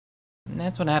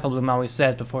 That's what Applebloom always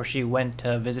says before she went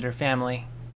to visit her family.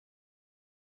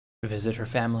 Visit her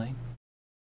family?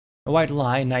 A white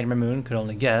lie Nightmare Moon could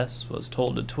only guess was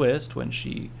told to Twist when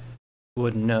she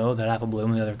wouldn't know that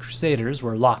Applebloom and the other Crusaders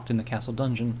were locked in the castle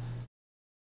dungeon.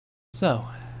 So,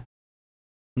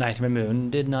 Nightmare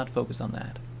Moon did not focus on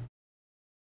that.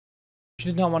 She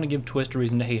did not want to give Twist a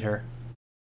reason to hate her.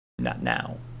 Not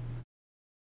now.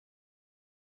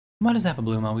 Why does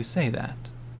Applebloom always say that?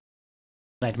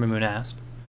 Nightmare Moon asked,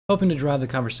 hoping to drive the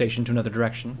conversation to another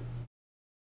direction.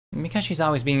 Because she's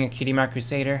always being a cutie mark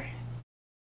crusader,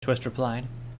 Twist replied.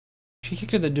 She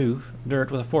kicked at the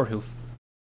dirt with a forehoof.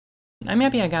 I'm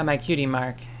happy I got my cutie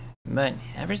mark, but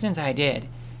ever since I did,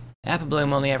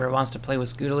 Applebloom only ever wants to play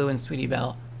with Scootaloo and Sweetie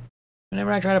Belle.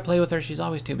 Whenever I try to play with her, she's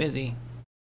always too busy.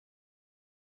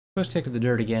 Twist kicked at the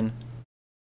dirt again.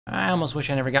 I almost wish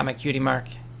I never got my cutie mark.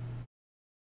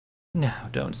 Now,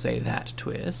 don't say that,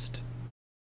 Twist,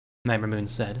 Nightmare Moon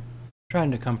said,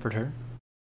 trying to comfort her.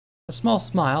 A small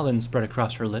smile then spread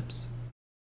across her lips.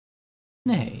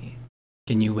 Hey,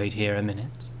 can you wait here a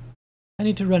minute? I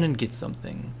need to run and get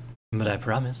something, but I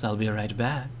promise I'll be right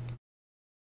back.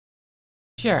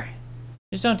 Sure,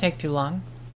 just don't take too long.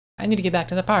 I need to get back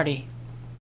to the party,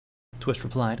 Twist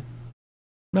replied.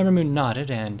 Nightmare Moon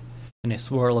nodded, and in a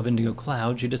swirl of indigo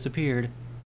cloud, she disappeared.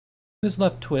 This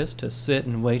left Twist to sit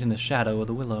and wait in the shadow of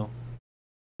the willow.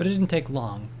 But it didn't take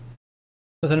long.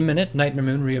 Within a minute, Nightmare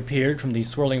Moon reappeared from the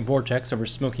swirling vortex of her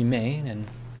smoky mane and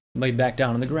laid back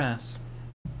down on the grass.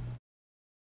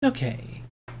 Okay,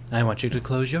 I want you to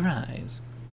close your eyes.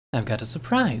 I've got a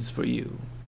surprise for you,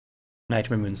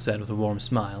 Nightmare Moon said with a warm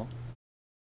smile.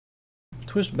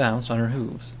 Twist bounced on her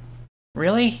hooves.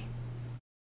 Really?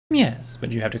 Yes,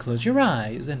 but you have to close your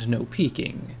eyes and no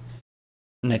peeking,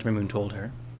 Nightmare Moon told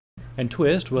her. And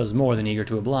Twist was more than eager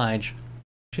to oblige.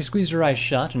 She squeezed her eyes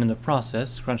shut and in the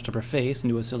process scrunched up her face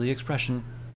into a silly expression.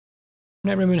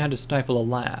 Nightmare Moon had to stifle a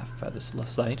laugh at this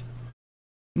sight.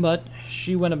 But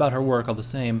she went about her work all the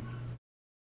same.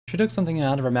 She took something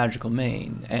out of her magical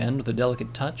mane, and, with a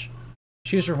delicate touch,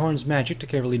 she used her horn's magic to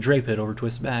carefully drape it over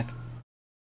Twist's back.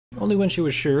 Only when she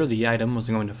was sure the item was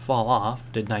going to fall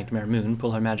off did Nightmare Moon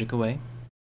pull her magic away.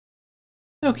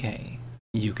 Okay,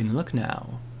 you can look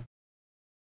now.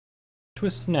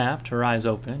 Twist snapped, her eyes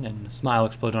open, and a smile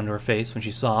exploded onto her face when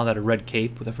she saw that a red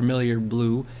cape with a familiar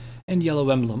blue and yellow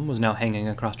emblem was now hanging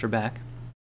across her back.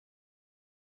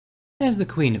 As the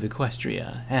Queen of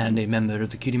Equestria, and a member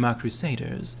of the Cutie Mark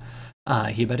Crusaders,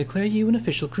 I hereby declare you an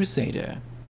official Crusader.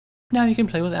 Now you can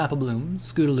play with Applebloom,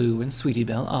 Scootaloo, and Sweetie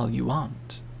Belle all you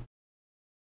want,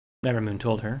 Nightmare Moon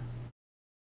told her.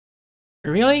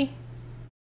 Really?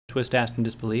 Twist asked in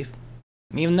disbelief.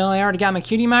 Even though I already got my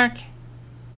cutie mark?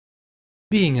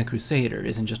 Being a Crusader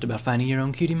isn't just about finding your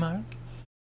own cutie mark,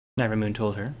 Nightmare Moon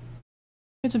told her.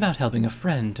 It's about helping a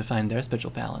friend to find their special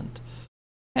talent.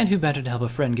 And who better to help a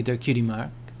friend get their cutie mark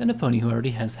than a pony who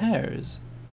already has hers?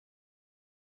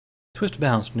 Twist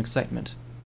bounced in excitement.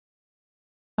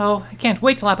 Oh, I can't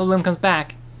wait till Applebloom comes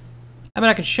back. I bet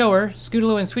I could show her,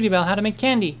 Scootaloo and Sweetie Belle, how to make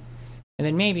candy. And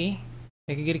then maybe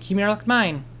they could get a cutie mark like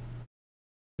mine.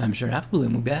 I'm sure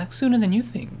Applebloom will be back sooner than you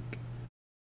think,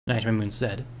 Nightmare Moon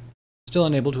said, still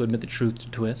unable to admit the truth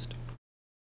to Twist.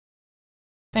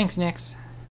 Thanks, Nyx.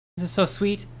 This is so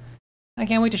sweet. I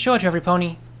can't wait to show it to every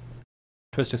pony,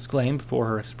 Twist exclaimed before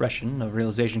her expression of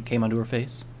realization came onto her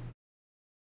face.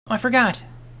 Oh, I forgot.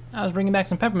 I was bringing back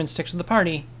some peppermint sticks to the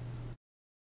party.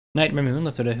 Nightmare Moon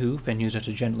lifted a hoof and used it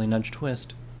to gently nudge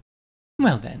Twist.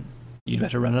 Well then, you'd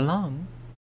better run along.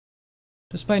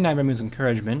 Despite Nightmare Moon's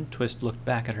encouragement, Twist looked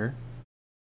back at her.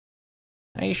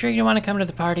 Are you sure you don't want to come to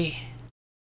the party?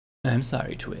 I'm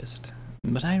sorry, Twist,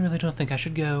 but I really don't think I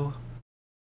should go.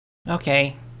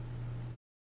 Okay,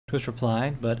 Twist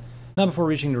replied, but not before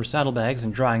reaching into her saddlebags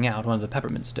and drawing out one of the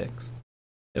peppermint sticks.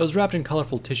 It was wrapped in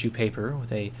colorful tissue paper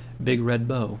with a big red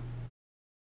bow.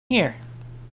 Here,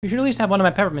 you should at least have one of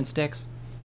my peppermint sticks.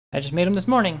 I just made them this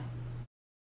morning.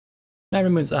 Nightmare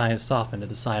Moon's eyes softened at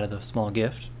the sight of the small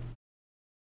gift.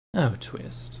 Oh,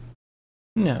 Twist.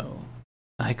 No,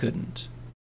 I couldn't.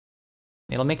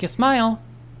 It'll make you smile,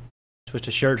 Twist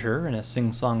assured her in a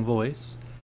sing-song voice,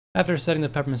 after setting the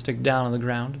peppermint stick down on the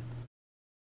ground.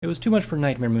 It was too much for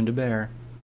Nightmare Moon to bear.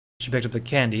 She picked up the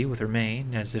candy with her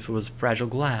mane as if it was fragile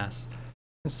glass,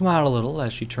 and smiled a little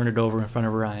as she turned it over in front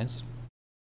of her eyes.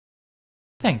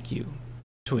 Thank you.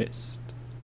 Twist.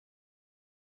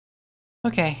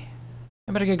 Okay,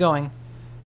 I better get going.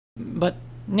 But,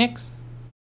 Nix?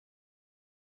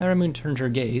 Nightmare Moon turned her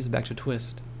gaze back to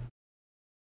Twist.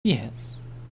 Yes.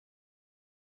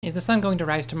 Is the sun going to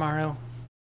rise tomorrow?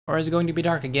 Or is it going to be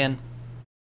dark again?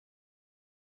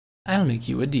 I'll make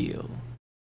you a deal,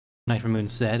 Nightmare Moon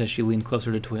said as she leaned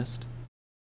closer to Twist.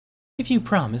 If you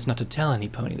promise not to tell any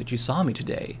pony that you saw me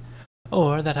today,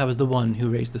 or that I was the one who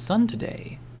raised the sun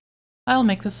today, I'll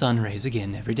make the sun rise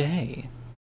again every day.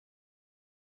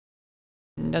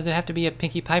 Does it have to be a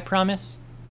Pinkie Pie promise?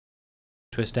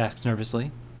 Twist asked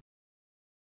nervously.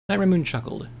 Nightmare Moon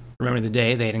chuckled, remembering the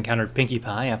day they had encountered Pinkie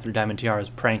Pie after Diamond Tiara's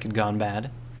prank had gone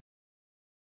bad.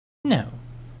 No,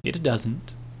 it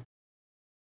doesn't.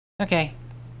 Okay,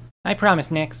 I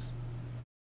promise, Nix,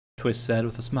 Twist said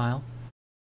with a smile.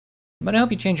 But I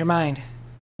hope you change your mind.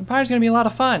 The party's gonna be a lot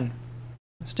of fun.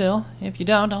 Still, if you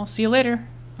don't, I'll see you later,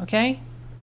 okay?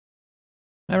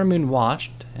 Nightmare Moon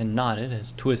watched and nodded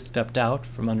as Twist stepped out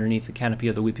from underneath the canopy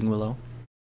of the Weeping Willow.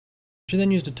 She then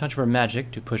used a touch of her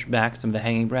magic to push back some of the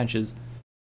hanging branches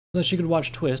so that she could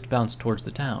watch Twist bounce towards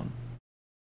the town.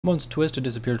 Once Twist had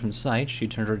disappeared from sight, she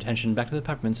turned her attention back to the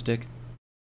peppermint stick.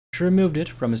 She removed it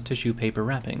from its tissue paper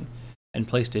wrapping and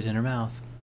placed it in her mouth.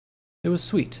 It was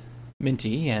sweet,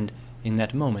 minty, and, in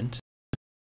that moment,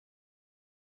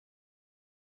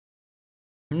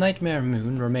 Nightmare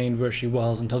Moon remained where she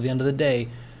was until the end of the day,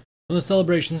 when the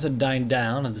celebrations had died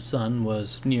down and the sun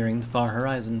was nearing the far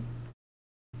horizon.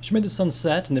 She made the sun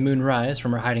set and the moon rise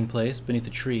from her hiding place beneath a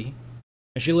tree,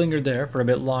 and she lingered there for a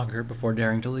bit longer before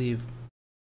daring to leave.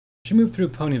 She moved through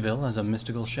Ponyville as a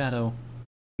mystical shadow,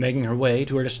 making her way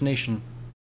to her destination,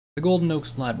 the Golden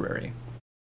Oaks Library.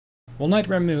 While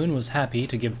Nightmare Moon was happy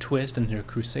to give Twist and her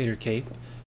Crusader cape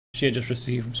she had just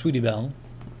received from Sweetie Belle,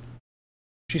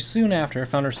 she soon after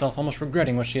found herself almost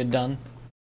regretting what she had done.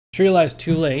 She realized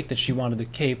too late that she wanted the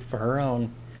cape for her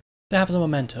own, to have as a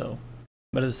memento,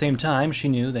 but at the same time she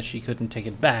knew that she couldn't take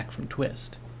it back from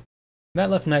Twist. That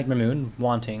left Nightmare Moon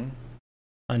wanting,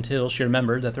 until she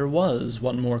remembered that there was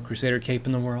one more Crusader cape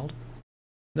in the world.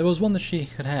 There was one that she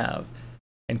could have,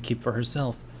 and keep for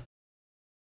herself,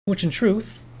 which in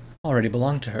truth already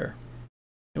belonged to her.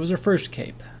 It was her first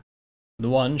cape, the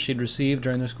one she'd received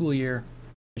during the school year,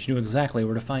 and she knew exactly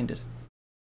where to find it.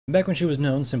 Back when she was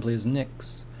known simply as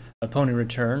Nix, a pony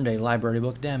returned a library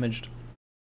book damaged.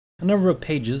 A number of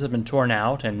pages had been torn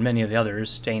out, and many of the others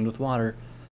stained with water.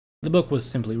 The book was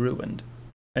simply ruined,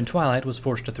 and Twilight was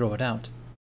forced to throw it out.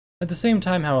 At the same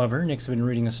time, however, Nix had been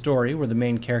reading a story where the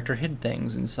main character hid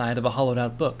things inside of a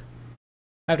hollowed-out book.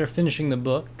 After finishing the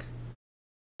book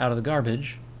out of the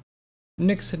garbage,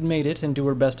 Nix had made it into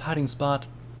her best hiding spot,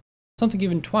 something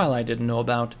even Twilight didn't know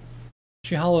about.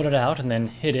 She hollowed it out and then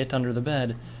hid it under the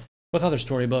bed, with other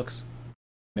storybooks.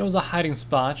 It was a hiding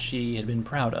spot she had been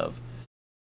proud of.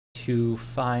 To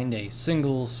find a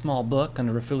single small book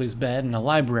under a filly's bed in a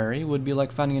library would be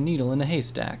like finding a needle in a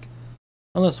haystack,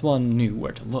 unless one knew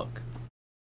where to look.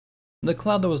 The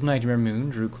cloud that was Nightmare Moon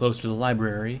drew closer to the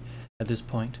library at this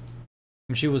point,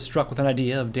 and she was struck with an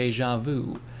idea of déjà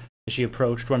vu as she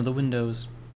approached one of the windows.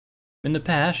 In the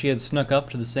past, she had snuck up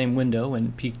to the same window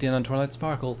and peeked in on Twilight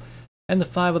Sparkle and the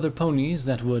 5 other ponies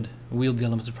that would wield the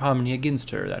elements of harmony against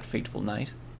her that fateful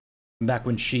night, back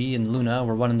when she and Luna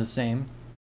were one and the same.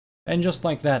 And just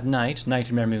like that night,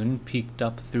 Nightmare Moon peeked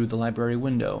up through the library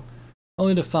window,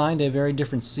 only to find a very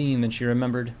different scene than she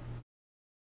remembered.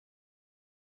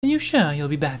 Are you sure you'll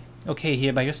be back okay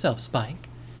here by yourself, Spike?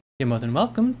 You're more than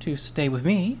welcome to stay with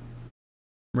me,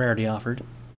 Rarity offered.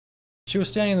 She was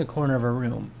standing in the corner of her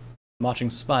room, watching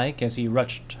Spike as he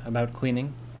rushed about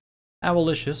cleaning.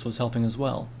 Owlicious was helping as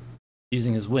well,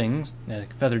 using his wings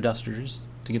like feather dusters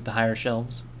to get the higher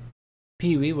shelves.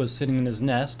 Pee-wee was sitting in his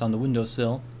nest on the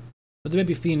windowsill, but the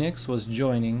baby phoenix was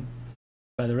joining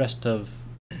by the rest of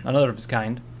another of his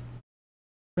kind.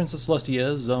 Princess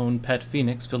Celestia's own pet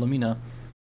phoenix, Philomena,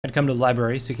 had come to the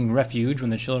library seeking refuge when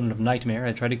the children of Nightmare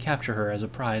had tried to capture her as a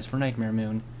prize for Nightmare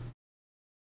Moon.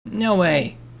 No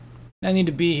way! I need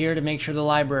to be here to make sure the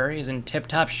library is in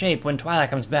tip-top shape when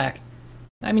Twilight comes back.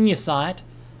 I mean, you saw it.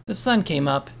 The sun came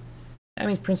up. That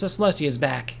means Princess Celestia's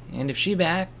back, and if she's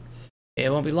back,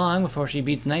 it won't be long before she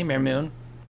beats Nightmare Moon.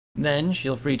 Then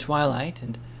she'll free Twilight,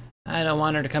 and I don't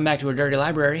want her to come back to her dirty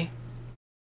library.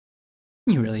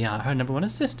 You really are her #1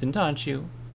 assistant, aren't you?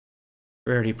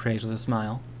 Rarity praised with a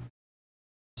smile.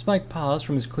 Spike paused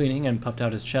from his cleaning and puffed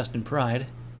out his chest in pride.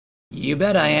 You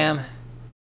bet I am.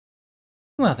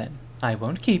 Well then, I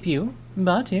won't keep you,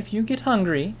 but if you get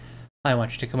hungry, I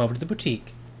want you to come over to the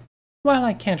boutique. While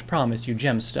I can't promise you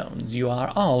gemstones, you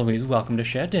are always welcome to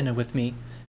share dinner with me.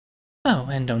 Oh,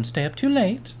 and don't stay up too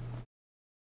late.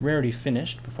 Rarity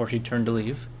finished before she turned to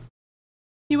leave.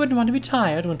 You wouldn't want to be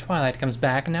tired when twilight comes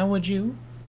back, now would you?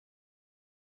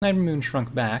 Night Moon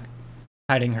shrunk back,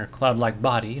 hiding her cloud-like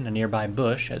body in a nearby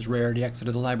bush as Rarity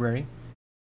exited the library.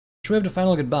 She waved a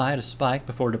final goodbye to Spike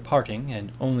before departing,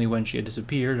 and only when she had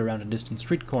disappeared around a distant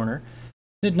street corner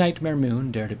did Nightmare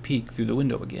Moon dare to peek through the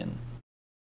window again.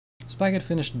 Spike had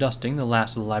finished dusting the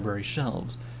last of the library's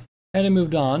shelves, and had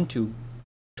moved on to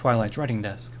Twilight's writing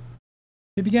desk.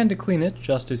 He began to clean it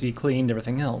just as he cleaned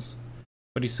everything else,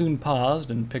 but he soon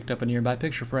paused and picked up a nearby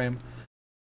picture frame.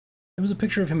 It was a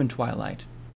picture of him and Twilight.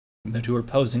 The two were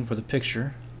posing for the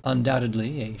picture,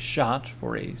 undoubtedly a shot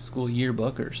for a school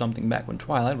yearbook or something back when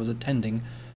Twilight was attending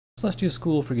Celestia's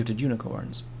School for Gifted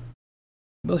Unicorns.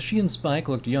 Both she and Spike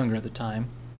looked younger at the time,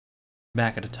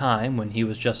 back at a time when he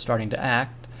was just starting to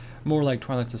act more like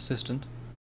Twilight's assistant.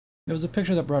 It was a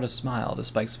picture that brought a smile to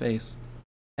Spike's face,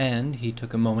 and he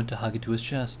took a moment to hug it to his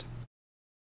chest.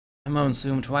 "Come on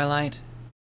soon, Twilight."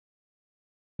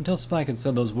 Until Spike had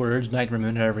said those words, Nightmare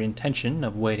Moon had every intention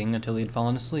of waiting until he had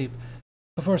fallen asleep,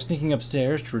 before sneaking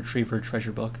upstairs to retrieve her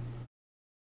treasure book.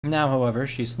 Now, however,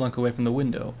 she slunk away from the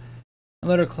window, and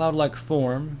let her cloud-like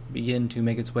form begin to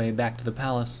make its way back to the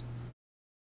palace.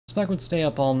 Spike would stay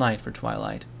up all night for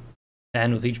Twilight,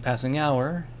 and with each passing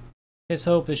hour, his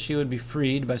hope that she would be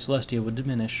freed by Celestia would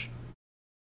diminish.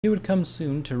 He would come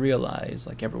soon to realize,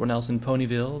 like everyone else in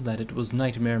Ponyville, that it was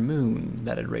Nightmare Moon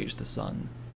that had raised the sun.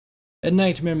 And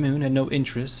Nightmare Moon had no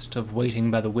interest of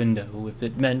waiting by the window if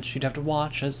it meant she'd have to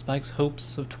watch as Spike's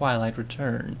hopes of Twilight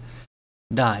return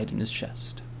died in his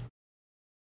chest.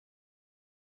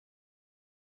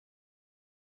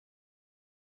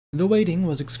 The waiting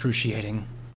was excruciating.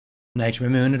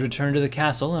 Nightmare Moon had returned to the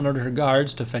castle and ordered her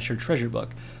guards to fetch her treasure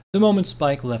book the moment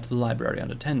Spike left the library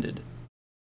unattended.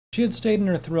 She had stayed in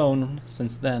her throne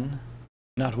since then,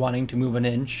 not wanting to move an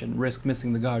inch and risk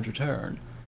missing the guard's return.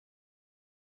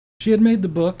 She had made the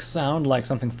book sound like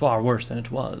something far worse than it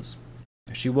was.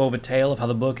 She wove a tale of how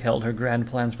the book held her grand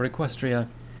plans for Equestria,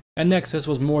 and Nexus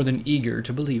was more than eager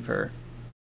to believe her.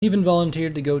 He even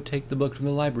volunteered to go take the book from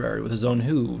the library with his own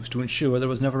hooves to ensure that it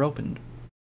was never opened.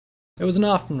 It was an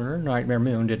offer Nightmare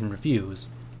Moon didn't refuse,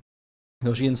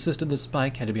 though she insisted that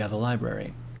Spike had to be out of the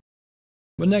library.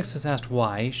 When Nexus asked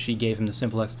why, she gave him the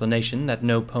simple explanation that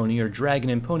no pony or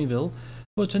dragon in Ponyville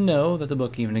was to know that the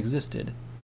book even existed,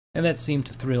 and that seemed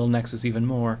to thrill Nexus even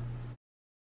more.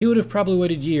 He would have probably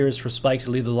waited years for Spike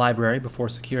to leave the library before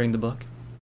securing the book.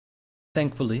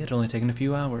 Thankfully, it had only taken a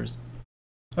few hours.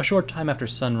 A short time after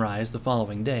sunrise the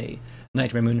following day,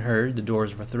 Nightmare Moon heard the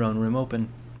doors of her throne room open.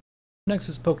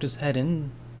 Nexus poked his head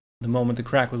in the moment the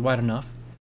crack was wide enough,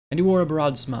 and he wore a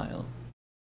broad smile.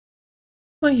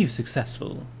 "Were you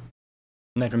successful?"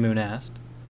 Nightmare Moon asked,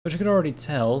 but she could already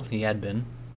tell he had been.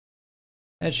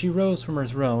 As she rose from her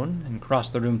throne and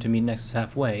crossed the room to meet Nexus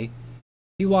halfway,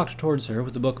 he walked towards her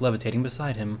with the book levitating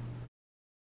beside him.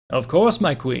 "Of course,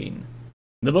 my queen.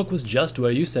 The book was just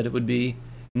where you said it would be,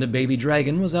 and the baby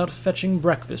dragon was out fetching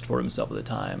breakfast for himself at the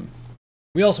time.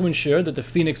 We also ensured that the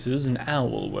phoenixes and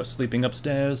owl were sleeping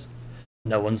upstairs.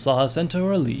 No one saw us enter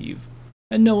or leave,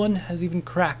 and no one has even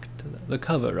cracked the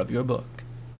cover of your book.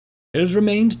 It has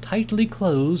remained tightly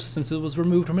closed since it was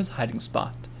removed from its hiding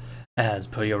spot, as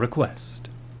per your request."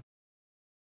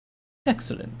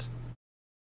 "Excellent,"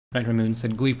 Nightmare Moon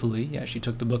said gleefully as she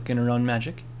took the book in her own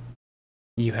magic.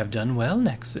 "You have done well,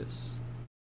 Nexus."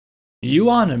 "You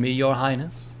honor me, your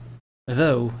highness.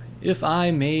 Though, if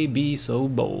I may be so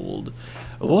bold,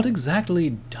 what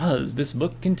exactly does this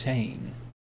book contain?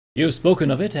 You have spoken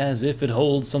of it as if it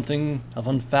holds something of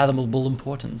unfathomable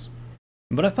importance,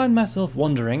 but I find myself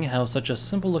wondering how such a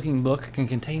simple-looking book can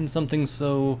contain something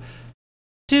so—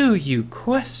 "Do you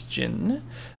question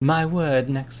my word,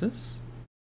 Nexus?"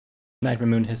 Nightmare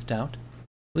Moon hissed out,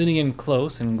 leaning in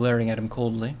close and glaring at him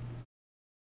coldly.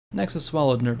 Nexus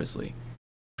swallowed nervously,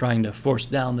 trying to force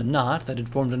down the knot that had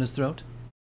formed in his throat.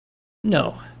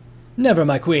 "No, never,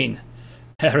 my queen.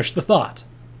 Perish the thought."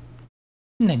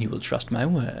 "Then you will trust my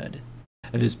word.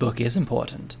 This book is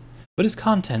important, but its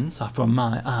contents are for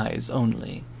my eyes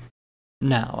only.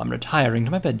 Now I'm retiring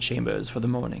to my bedchambers for the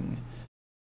morning.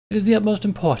 It is the utmost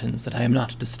importance that I am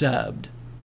not disturbed."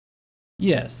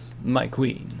 "Yes, my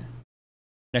queen,"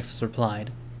 Nexus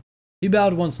replied. He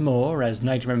bowed once more as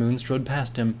Nightmare Moon strode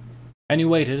past him, and he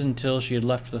waited until she had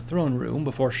left the throne room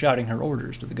before shouting her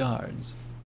orders to the guards.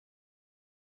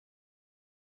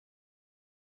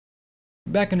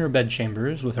 Back in her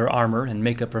bedchambers, with her armor and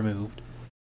makeup removed,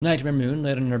 Nightmare Moon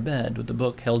laid on her bed with the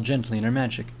book held gently in her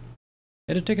magic.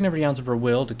 It had taken every ounce of her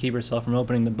will to keep herself from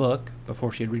opening the book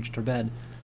before she had reached her bed.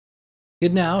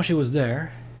 Yet now she was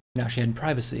there. Now she had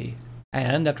privacy,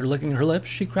 and after licking her lips,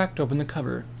 she cracked open the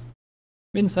cover.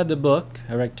 Inside the book,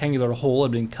 a rectangular hole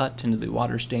had been cut into the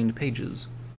water-stained pages,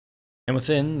 and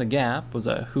within the gap was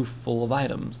a hoof full of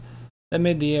items that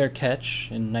made the air catch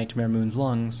in Nightmare Moon's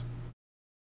lungs.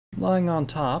 Lying on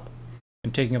top,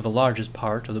 and taking up the largest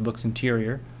part of the book's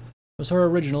interior, was her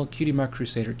original Cutie Mark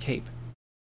Crusader cape.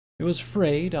 It was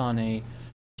frayed on a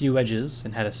few edges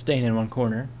and had a stain in one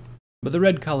corner, but the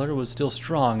red color was still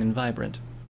strong and vibrant.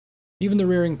 Even the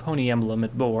rearing pony emblem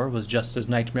it bore was just as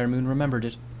Nightmare Moon remembered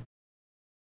it.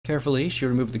 Carefully, she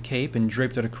removed the cape and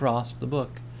draped it across the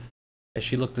book. As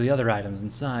she looked at the other items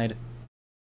inside,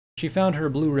 she found her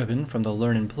blue ribbon from the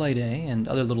Learn and Play Day and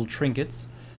other little trinkets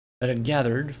that had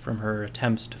gathered from her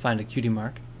attempts to find a cutie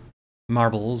mark.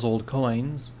 Marbles, old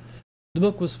coins. The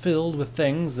book was filled with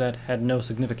things that had no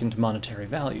significant monetary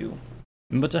value,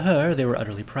 but to her they were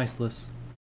utterly priceless.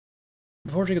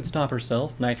 Before she could stop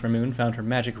herself, Nightmare Moon found her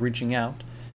magic reaching out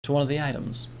to one of the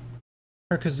items.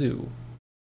 Her kazoo.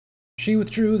 She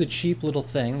withdrew the cheap little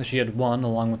thing that she had won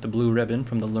along with the blue ribbon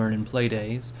from the Learn and Play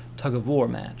Days tug-of-war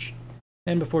match,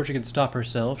 and before she could stop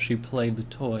herself, she played the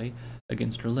toy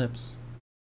against her lips.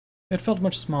 It felt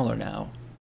much smaller now,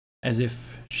 as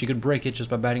if she could break it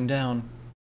just by biting down.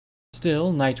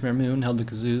 Still, Nightmare Moon held the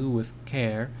kazoo with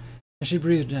care as she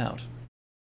breathed out.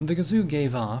 The kazoo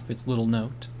gave off its little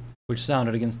note, which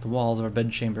sounded against the walls of her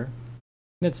bedchamber.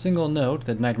 That single note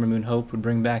that Nightmare Moon hoped would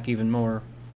bring back even more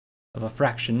of a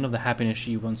fraction of the happiness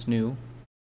she once knew,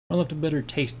 or left a bitter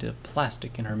taste of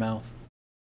plastic in her mouth.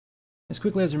 As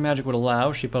quickly as her magic would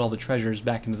allow, she put all the treasures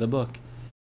back into the book,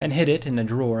 and hid it in a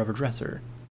drawer of her dresser.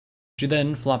 She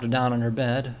then flopped down on her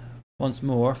bed, once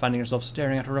more finding herself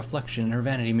staring at her reflection in her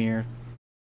vanity mirror.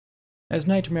 As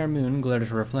Nightmare Moon glared at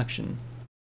her reflection,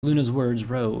 Luna's words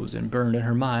rose and burned in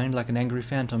her mind like an angry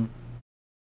phantom.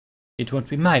 "It won't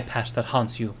be my past that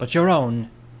haunts you, but your own."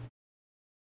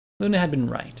 Luna had been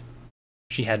right.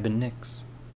 She had been Nyx,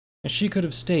 and she could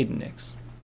have stayed Nyx.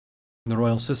 The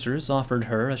Royal Sisters offered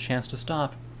her a chance to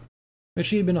stop, but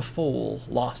she had been a foal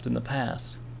lost in the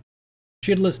past.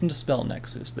 She had listened to Spell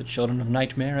Nexus, the children of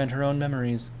Nightmare, and her own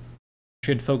memories.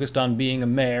 She had focused on being a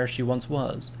mare she once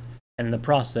was, and in the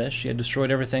process she had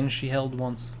destroyed everything she held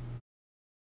once.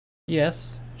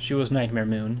 Yes, she was Nightmare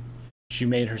Moon. She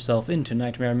made herself into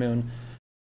Nightmare Moon,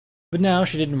 but now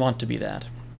she didn't want to be that.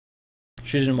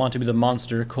 She didn't want to be the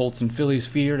monster colts and fillies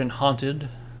feared and haunted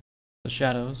the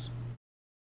shadows.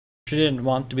 She didn't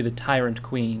want to be the tyrant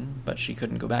queen, but she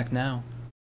couldn't go back now.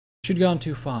 She'd gone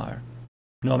too far.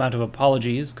 No amount of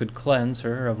apologies could cleanse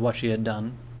her of what she had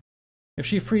done. If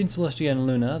she freed Celestia and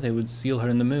Luna, they would seal her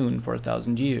in the moon for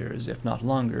 1,000 years, if not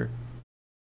longer.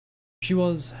 She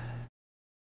was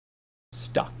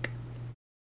stuck.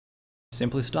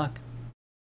 Simply stuck.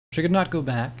 She could not go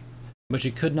back, but she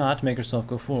could not make herself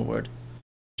go forward.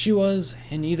 She was,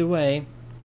 in either way,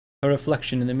 a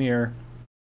reflection in the mirror.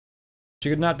 She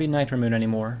could not be Nightmare Moon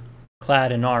anymore,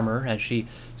 clad in armor as she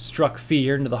struck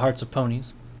fear into the hearts of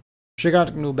ponies. She could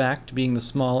not go back to being the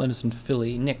small, innocent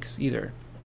filly Nyx either.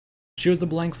 She was the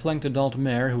blank-flanked adult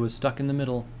mare who was stuck in the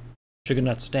middle. She could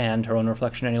not stand her own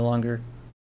reflection any longer.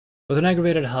 With an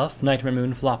aggravated huff, Nightmare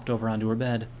Moon flopped over onto her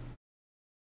bed.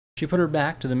 She put her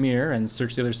back to the mirror and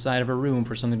searched the other side of her room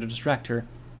for something to distract her.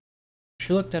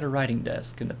 She looked at her writing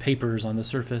desk and the papers on the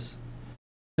surface.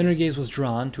 Then her gaze was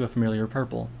drawn to a familiar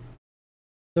purple.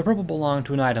 The purple belonged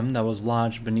to an item that was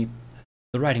lodged beneath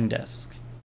the writing desk,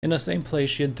 in the same place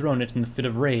she had thrown it in a fit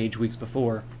of rage weeks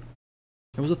before.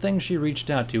 It was a thing she reached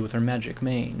out to with her magic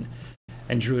mane,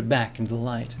 and drew it back into the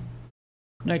light.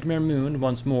 Nightmare Moon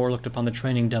once more looked upon the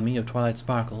training dummy of Twilight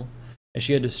Sparkle, as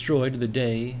she had destroyed the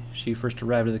day she first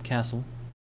arrived at the castle.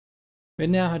 It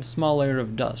now had a small layer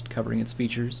of dust covering its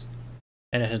features,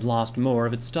 and it had lost more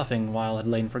of its stuffing while it had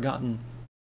lain forgotten.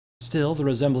 Still, the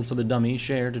resemblance of the dummy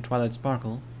shared to Twilight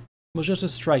Sparkle was just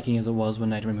as striking as it was when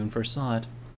Nightmare Moon first saw it.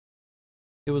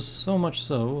 It was so much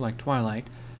so, like Twilight,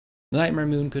 the Nightmare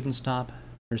Moon couldn't stop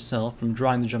herself from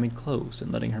drawing the dummy close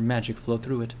and letting her magic flow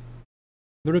through it.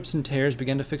 The rips and tears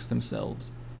began to fix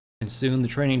themselves, and soon the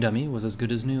training dummy was as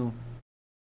good as new.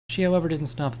 She, however, didn't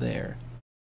stop there.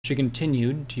 She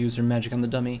continued to use her magic on the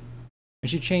dummy, and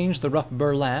she changed the rough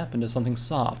burlap into something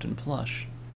soft and plush.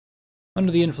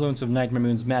 Under the influence of Nightmare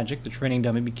Moon's magic, the training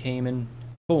dummy became in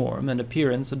form and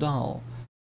appearance a doll,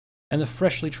 and the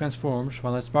freshly transformed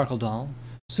Twilight Sparkle doll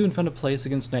soon found a place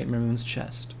against Nightmare Moon's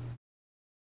chest.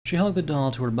 She hugged the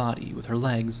doll to her body with her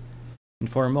legs, and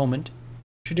for a moment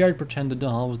she dared pretend the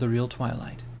doll was the real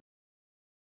Twilight.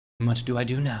 "What do I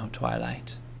do now,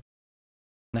 Twilight?"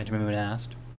 Nightmare Moon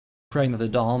asked, praying that the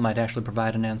doll might actually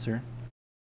provide an answer.